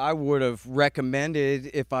 I would have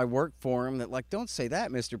recommended, if I worked for him, that, don't say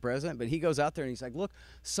that, Mr. President. But he goes out there and he's like, look,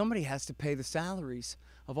 somebody has to pay the salaries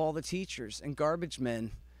of all the teachers and garbage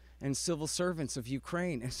men and civil servants of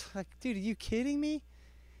Ukraine. It's like, dude, are you kidding me?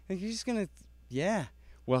 And you're just going to, yeah.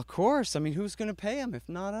 Well, of course. I mean, who's going to pay them if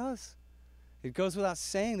not us? It goes without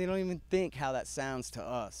saying. They don't even think how that sounds to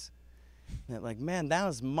us. That man, that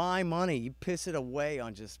was my money. You piss it away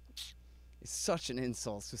on just... It's such an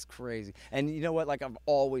insult. It's just crazy. And you know what? I've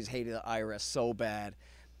always hated the IRS so bad.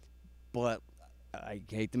 But I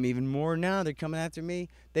hate them even more now. They're coming after me.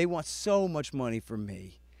 They want so much money from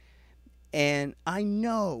me. And I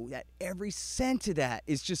know that every cent of that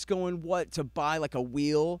is just going, to buy a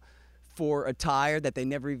wheel for a tire that they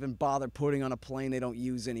never even bother putting on a plane they don't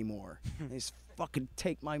use anymore. They just fucking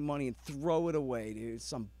take my money and throw it away, dude. It's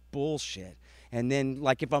some bullshit. And then,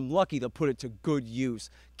 if I'm lucky, they'll put it to good use,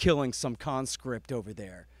 killing some conscript over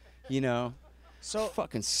there. So it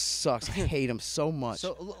fucking sucks. I hate them so much.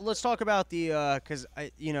 So let's talk about the, because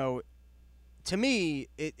to me,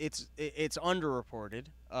 it's underreported.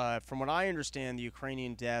 From what I understand, the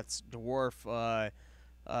Ukrainian deaths dwarf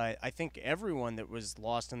I think everyone that was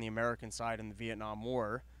lost on the American side in the Vietnam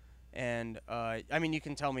War. And, I mean, you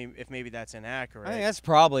can tell me if maybe that's inaccurate. I think that's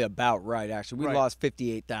probably about right, actually. We Right. lost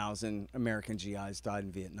 58,000 American GIs died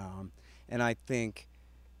in Vietnam. And I think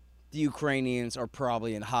the Ukrainians are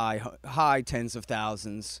probably in high tens of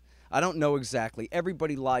thousands. I don't know exactly.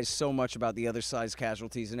 Everybody lies so much about the other side's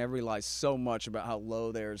casualties, and everybody lies so much about how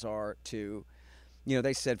low theirs are too. You know,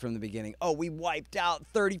 they said from the beginning, oh, we wiped out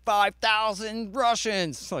 35,000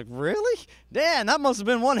 Russians. It's like, really? Damn, that must have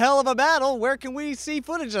been one hell of a battle. Where can we see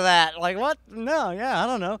footage of that? Like, what? No, yeah, I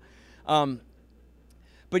don't know.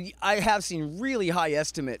 But I have seen really high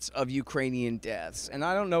estimates of Ukrainian deaths, and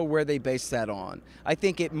I don't know where they base that on. I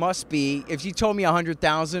think it must be, if you told me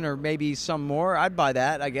 100,000 or maybe some more, I'd buy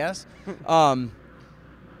that, I guess. And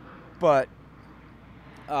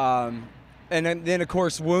then, of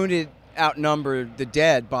course, wounded outnumber the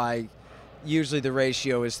dead by, usually the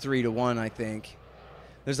ratio is 3 to 1, I think.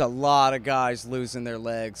 There's a lot of guys losing their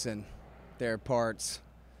legs and their parts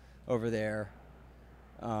over there.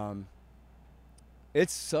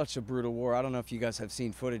 It's such a brutal war. I don't know if you guys have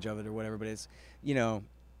seen footage of it or whatever, but it's, you know,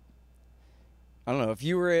 I don't know. If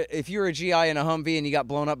you were a GI in a Humvee and you got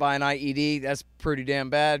blown up by an IED, that's pretty damn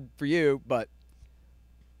bad for you, but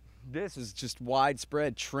this is just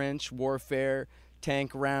widespread trench warfare,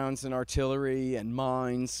 tank rounds and artillery and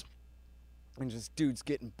mines, and just dudes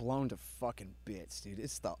getting blown to fucking bits, dude.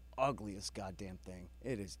 It's the ugliest goddamn thing.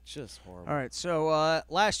 It is just horrible. All right, so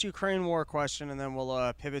last Ukraine war question, and then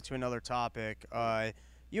we'll pivot to another topic.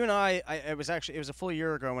 You and it was a full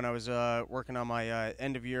year ago when I was working on my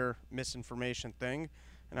end-of-year misinformation thing,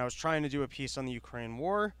 and I was trying to do a piece on the Ukraine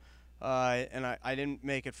war. And I didn't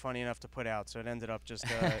make it funny enough to put out, so it ended up just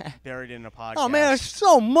buried in a podcast. Oh, man, there's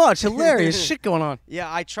so much hilarious shit going on.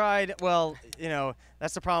 Yeah, I tried. Well, you know,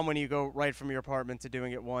 that's the problem when you go right from your apartment to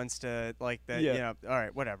doing it once to, like, that. Yeah. You know, all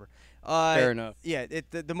right, whatever. Fair enough. Yeah,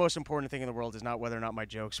 the most important thing in the world is not whether or not my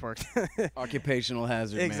jokes work. Occupational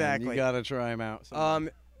hazard, exactly. man. You got to try them out.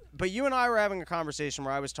 But you and I were having a conversation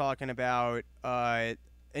where I was talking about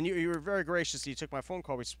and you were very gracious. You took my phone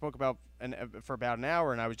call. We spoke for about an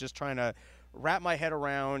hour, and I was just trying to wrap my head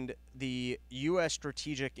around the U.S.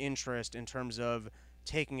 strategic interest in terms of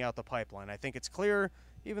taking out the pipeline. I think it's clear,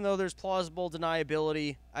 even though there's plausible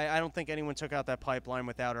deniability, I don't think anyone took out that pipeline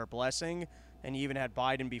without our blessing. And you even had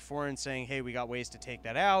Biden before and saying, hey, we got ways to take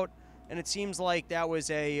that out. And it seems like that was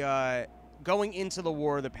going into the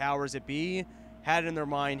war, the powers that be had in their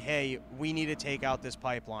mind, hey, we need to take out this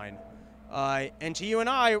pipeline. And to you and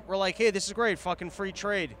I, we're like, hey, this is great, fucking free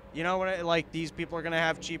trade. You know, like, these people are going to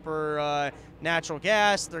have cheaper natural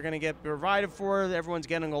gas. They're going to get provided for. Everyone's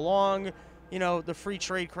getting along. You know, the free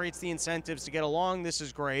trade creates the incentives to get along. This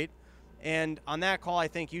is great. And on that call, I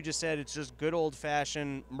think you just said it's just good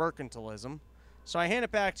old-fashioned mercantilism. So I hand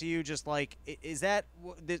it back to you, just like, is that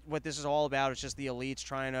what this is all about? It's just the elites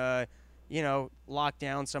trying to, you know, lock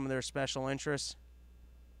down some of their special interests?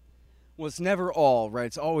 Well, it's never all, right?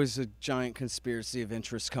 It's always a giant conspiracy of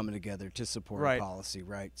interests coming together to support a policy,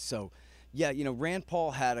 right? So, yeah, you know, Rand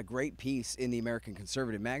Paul had a great piece in the American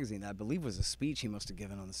Conservative magazine that I believe was a speech he must have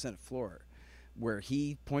given on the Senate floor, where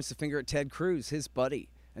he points the finger at Ted Cruz, his buddy,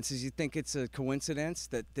 and says, you think it's a coincidence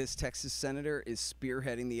that this Texas senator is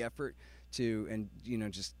spearheading the effort to, and, you know,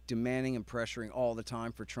 just demanding and pressuring all the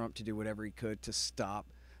time for Trump to do whatever he could to stop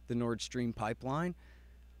the Nord Stream pipeline?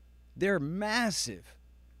 They're massive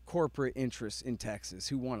corporate interests in Texas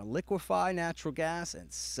who want to liquefy natural gas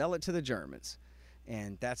and sell it to the Germans.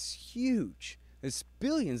 And that's huge. It's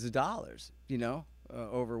billions of dollars, you know,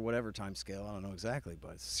 over whatever time scale. I don't know exactly,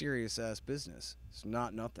 but it's serious-ass business. It's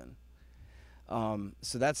not nothing.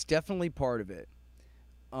 So that's definitely part of it.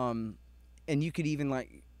 And you could even,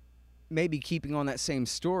 like, maybe keeping on that same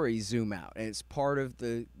story, zoom out. And it's part of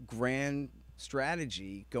the grand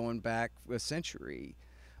strategy going back a century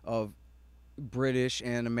of British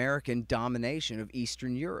and American domination of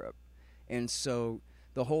Eastern Europe. And so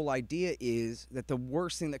the whole idea is that the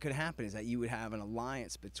worst thing that could happen is that you would have an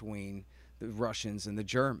alliance between the Russians and the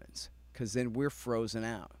Germans, because then we're frozen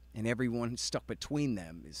out, and everyone stuck between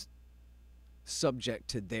them is subject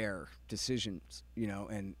to their decisions, you know,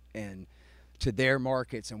 and to their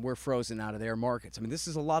markets, and we're frozen out of their markets. I mean, this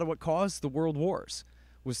is a lot of what caused the world wars,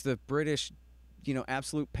 was the British, you know,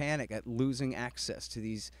 absolute panic at losing access to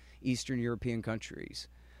these Eastern European countries.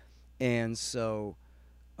 And so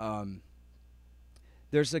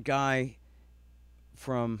there's a guy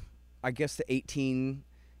from, I guess, the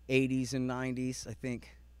 1880s and 90s, I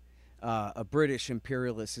think, a British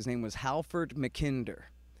imperialist. His name was Halford Mackinder.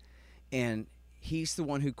 And he's the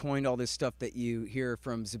one who coined all this stuff that you hear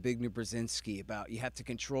from Zbigniew Brzezinski about you have to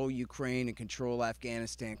control Ukraine and control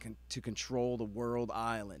Afghanistan to control the world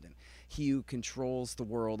island. And he who controls the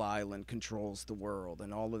world island controls the world,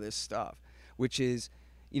 and all of this stuff, which is,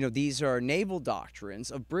 you know, these are naval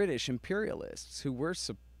doctrines of British imperialists who we're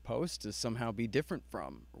supposed to somehow be different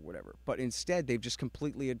from or whatever. But instead, they've just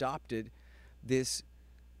completely adopted this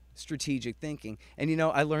strategic thinking. And,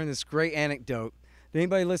 I learned this great anecdote. Did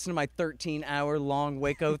anybody listen to my 13-hour long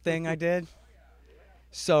Waco thing I did?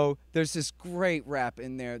 So there's this great rap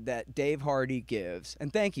in there that Dave Hardy gives.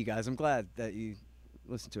 And thank you, guys. I'm glad that you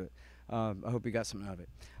listened to it. I hope you got something out of it.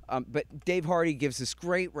 But Dave Hardy gives this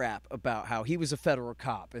great rap about how he was a federal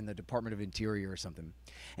cop in the Department of Interior or something.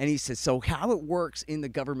 And he says, so how it works in the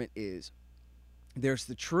government is there's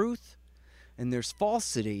the truth and there's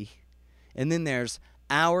falsity and then there's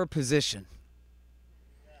our position.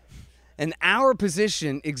 And our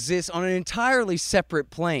position exists on an entirely separate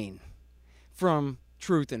plane from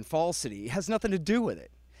truth and falsity. It has nothing to do with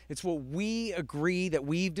it. It's what we agree that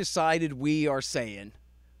we've decided we are saying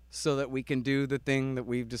so that we can do the thing that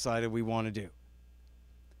we've decided we want to do.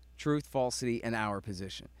 Truth, falsity, and our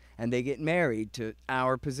position. And they get married to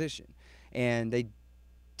our position. And they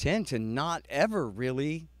tend to not ever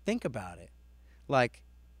really think about it. Like,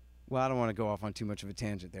 well, I don't want to go off on too much of a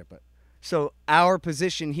tangent there, but so our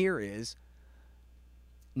position here is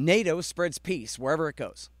NATO spreads peace wherever it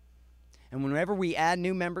goes. And whenever we add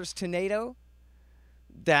new members to NATO,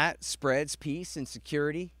 that spreads peace and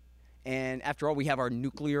security. And after all, we have our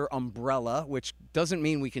nuclear umbrella, which doesn't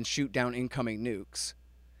mean we can shoot down incoming nukes.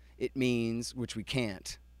 It means, which we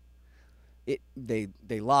can't. They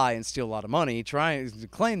lie and steal a lot of money, trying to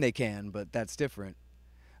claim they can, but that's different.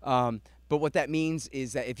 But what that means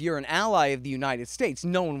is that if you're an ally of the United States,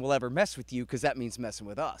 no one will ever mess with you because that means messing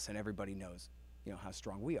with us, and everybody knows, how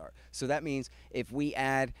strong we are. So that means if we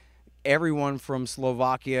add everyone from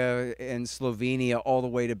Slovakia and Slovenia all the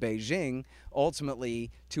way to Beijing,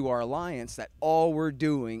 ultimately to our alliance, that all we're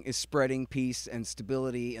doing is spreading peace and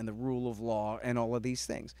stability and the rule of law and all of these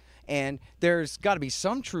things. And there's got to be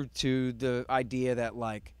some truth to the idea that,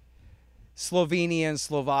 like, Slovenia and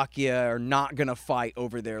Slovakia are not going to fight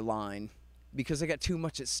over their line because they got too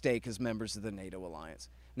much at stake as members of the NATO alliance.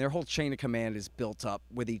 And their whole chain of command is built up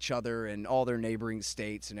with each other and all their neighboring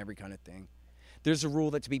states and every kind of thing. There's a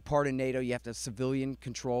rule that to be part of NATO, you have to have civilian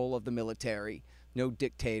control of the military. No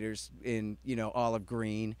dictators in, olive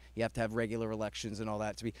green. You have to have regular elections and all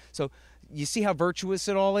that to be. So you see how virtuous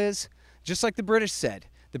it all is? Just like the British said.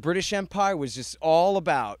 The British Empire was just all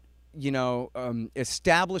about,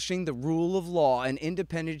 establishing the rule of law and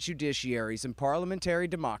independent judiciaries and parliamentary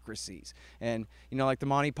democracies. And, like the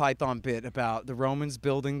Monty Python bit about the Romans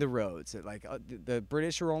building the roads. The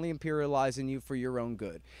British are only imperializing you for your own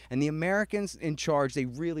good. And the Americans in charge, they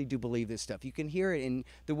really do believe this stuff. You can hear it in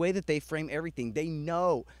the way that they frame everything. They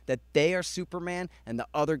know that they are Superman and the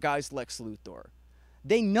other guy's Lex Luthor.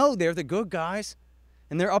 They know they're the good guys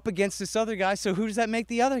and they're up against this other guy. So who does that make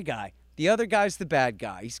the other guy? The other guy's the bad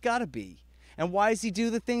guy. He's got to be. And why does he do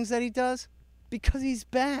the things that he does? Because he's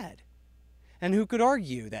bad. And who could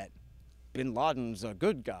argue that Bin Laden's a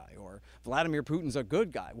good guy or Vladimir Putin's a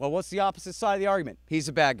good guy? Well, what's the opposite side of the argument? He's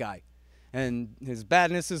a bad guy. And his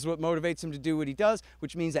badness is what motivates him to do what he does,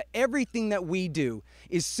 which means that everything that we do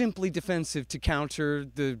is simply defensive to counter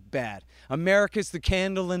the bad. America's the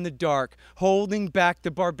candle in the dark, holding back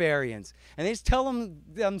the barbarians. And they just tell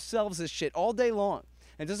themselves this shit all day long.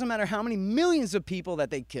 It doesn't matter how many millions of people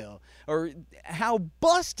that they kill or how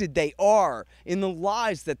busted they are in the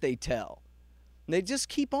lies that they tell. They just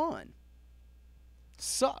keep on.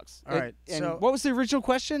 Sucks. All right. And so what was the original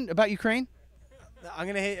question about Ukraine?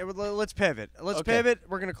 Let's pivot. Let's pivot.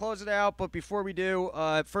 We're going to close it out. But before we do,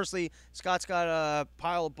 firstly, Scott's got a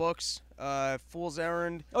pile of books, Fool's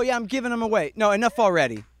Errand. Oh, yeah, I'm giving them away. No, enough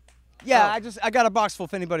already. Yeah, I got a box full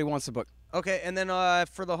if anybody wants a book. Okay, and then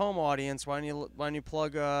for the home audience, why don't you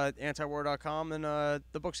plug antiwar.com and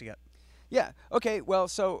the books you got? Yeah. Okay. Well,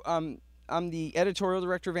 so I'm the editorial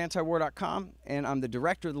director of antiwar.com, and I'm the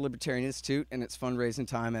director of the Libertarian Institute, and it's fundraising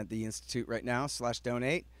time at the Institute right now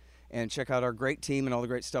 /donate. And check out our great team and all the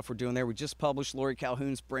great stuff we're doing there. We just published Lori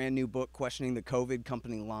Calhoun's brand new book, Questioning the COVID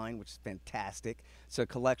Company Line, which is fantastic. It's a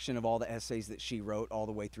collection of all the essays that she wrote all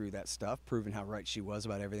the way through that stuff, proving how right she was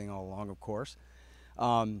about everything all along, of course.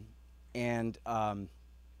 And then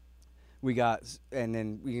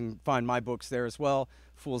we can find my books there as well.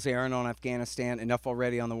 Fool's Errand on Afghanistan, Enough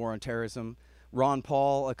Already on the War on Terrorism. Ron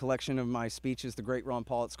Paul, a collection of my speeches, the great Ron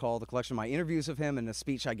Paul, it's called, a collection of my interviews of him and a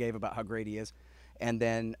speech I gave about how great he is. And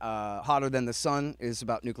then Hotter Than the Sun is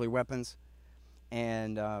about nuclear weapons.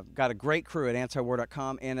 And got a great crew at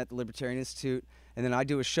antiwar.com and at the Libertarian Institute. And then I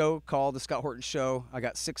do a show called The Scott Horton Show. I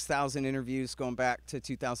got 6,000 interviews going back to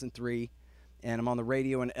 2003. And I'm on the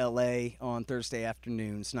radio in L.A. on Thursday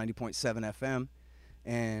afternoons, 90.7 FM.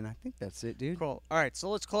 And I think that's it, dude. Cool. All right,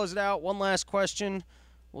 so let's close it out. One last question.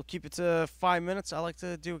 We'll keep it to 5 minutes. I like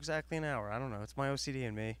to do exactly an hour. I don't know. It's my OCD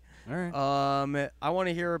in me. All right. I want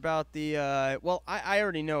to hear about the. Well, I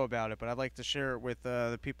already know about it, but I'd like to share it with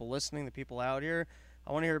the people listening, the people out here.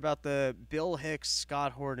 I want to hear about the Bill Hicks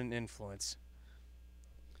Scott Horton influence.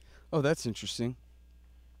 Oh, that's interesting.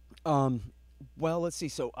 Well, let's see.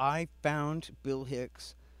 So I found Bill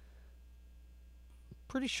Hicks.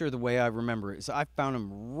 Pretty sure the way I remember it is I found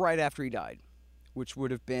him right after he died, which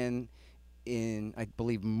would have been in, I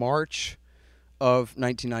believe, March of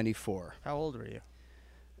 1994. How old were you?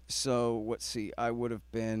 So let's see. I would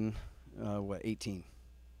have been 18.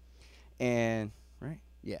 And right,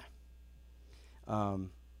 yeah.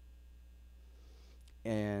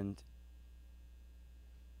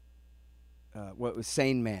 What was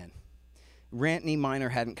Sane Man? Rantney Minor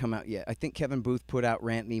hadn't come out yet. I think Kevin Booth put out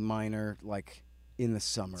Rantney Minor like in the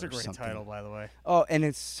summer. It's a great something. title, by the way. Oh, and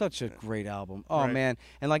it's such a great album. Oh Right. man,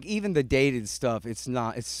 and like even the dated stuff, it's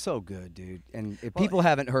so good, dude. And if people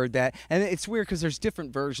haven't heard that, and it's weird because there's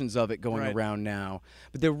different versions of it going Right. around now.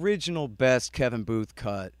 But the original best Kevin Booth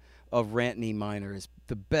cut of Rantney Minor is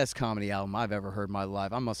the best comedy album I've ever heard in my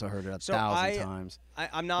life. I must have heard it 1,000 times.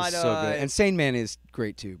 I'm not It's so good. And Sane Man is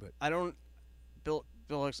great too, but I don't.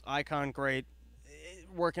 Bill Hicks, icon, great.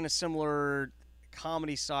 Working a similar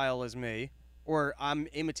comedy style as me, or I'm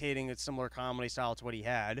imitating a similar comedy style to what he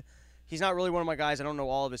had. He's not really one of my guys. I don't know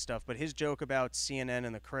all of his stuff, but his joke about CNN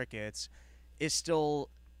and the crickets is still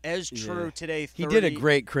as true today. 30, he did a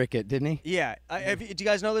great cricket, didn't he? Yeah. Do you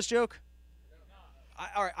guys know this joke?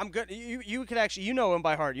 All right, I'm good. You could actually, you know him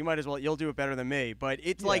by heart. You might as well. You'll do it better than me. But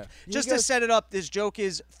it's like, just to set it up, this joke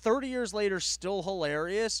is 30 years later still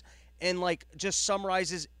hilarious, and like just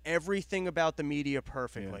summarizes everything about the media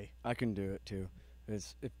perfectly. Yeah, I can do it too.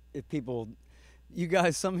 If people, you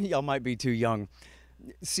guys, some of y'all might be too young.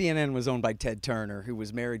 CNN was owned by Ted Turner, who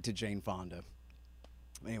was married to Jane Fonda.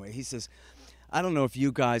 Anyway, he says, I don't know if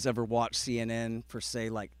you guys ever watched CNN for, say,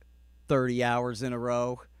 like 30 hours in a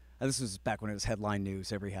row. And this was back when it was headline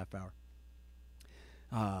news every half hour.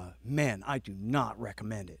 Man, I do not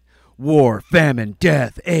recommend it. War, famine,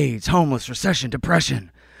 death, AIDS, homeless, recession,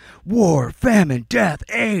 depression. War, famine, death,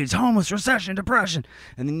 AIDS, homeless, recession, depression.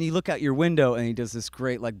 And then you look out your window and he does this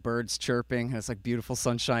great, like, birds chirping. And it's like beautiful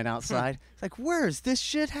sunshine outside. It's like, where is this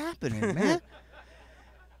shit happening, man?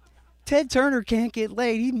 Ted Turner can't get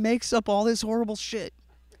laid. He makes up all this horrible shit.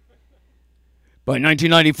 By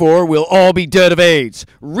 1994, we'll all be dead of AIDS.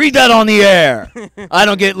 Read that on the air. I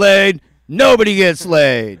don't get laid. Nobody gets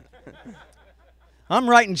laid. I'm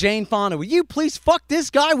writing Jane Fonda. Will you please fuck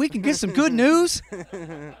this guy? We can get some good news.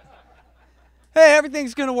 Hey,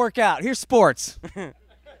 everything's going to work out. Here's sports. All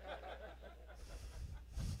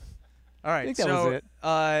right, I think that was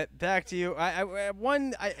it. Back to you.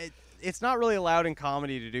 It's not really allowed in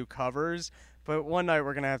comedy to do covers, but one night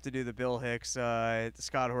we're gonna have to do the Bill Hicks,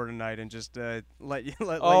 Scott Horton night, and just let you.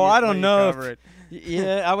 I don't know. Cover it.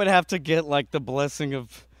 Yeah, I would have to get like the blessing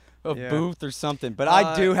of Yeah. Booth or something. But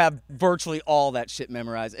I do have virtually all that shit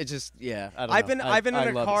memorized. It just, I don't know. I've been in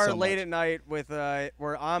a love it car so late much. at night with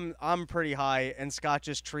where I'm pretty high, and Scott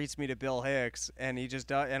just treats me to Bill Hicks, and he just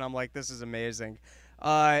does, and I'm like, this is amazing.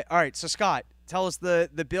 All right, so Scott, tell us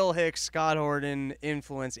the Bill Hicks Scott Horton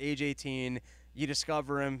influence. Age 18, you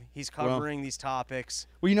discover him. He's covering these topics.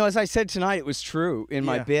 Well, as I said tonight, it was true in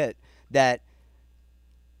my bit that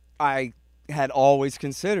I had always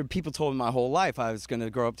considered. People told me my whole life I was going to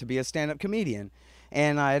grow up to be a stand-up comedian,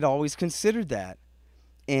 and I had always considered that.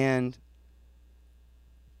 And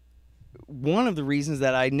one of the reasons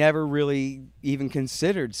that I never really even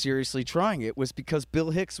considered seriously trying it was because Bill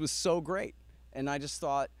Hicks was so great. And I just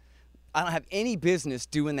thought, I don't have any business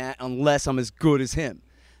doing that unless I'm as good as him.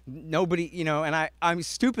 Nobody, and I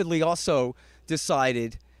stupidly also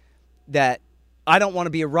decided that I don't want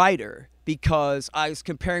to be a writer because I was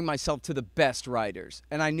comparing myself to the best writers.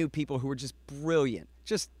 And I knew people who were just brilliant,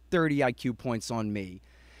 just 30 IQ points on me,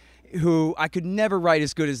 who I could never write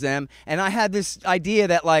as good as them. And I had this idea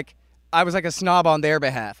that, like, I was like a snob on their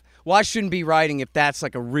behalf. Well, I shouldn't be writing if that's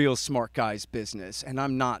like a real smart guy's business. And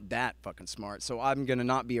I'm not that fucking smart, so I'm going to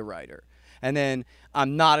not be a writer. And then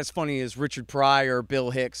I'm not as funny as Richard Pryor or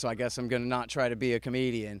Bill Hicks, so I guess I'm going to not try to be a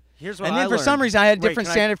comedian. Here's what and then I for some learned. reason I had a Wait, different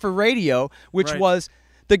can I- standard for radio, which Right. was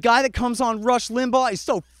the guy that comes on Rush Limbaugh is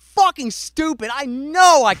so fucking stupid. I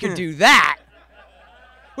know I could do that.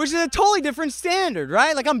 Which is a totally different standard,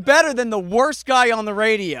 right? Like, I'm better than the worst guy on the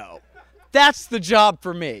radio. That's the job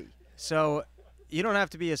for me. So you don't have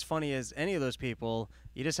to be as funny as any of those people.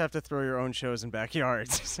 You just have to throw your own shows in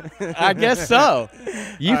backyards. I guess so.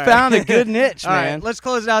 You All right. found a good niche, All man. right, let's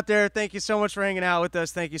close it out there. Thank you so much for hanging out with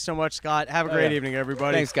us. Thank you so much, Scott. Have a great yeah. evening,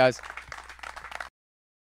 everybody. Thanks, guys.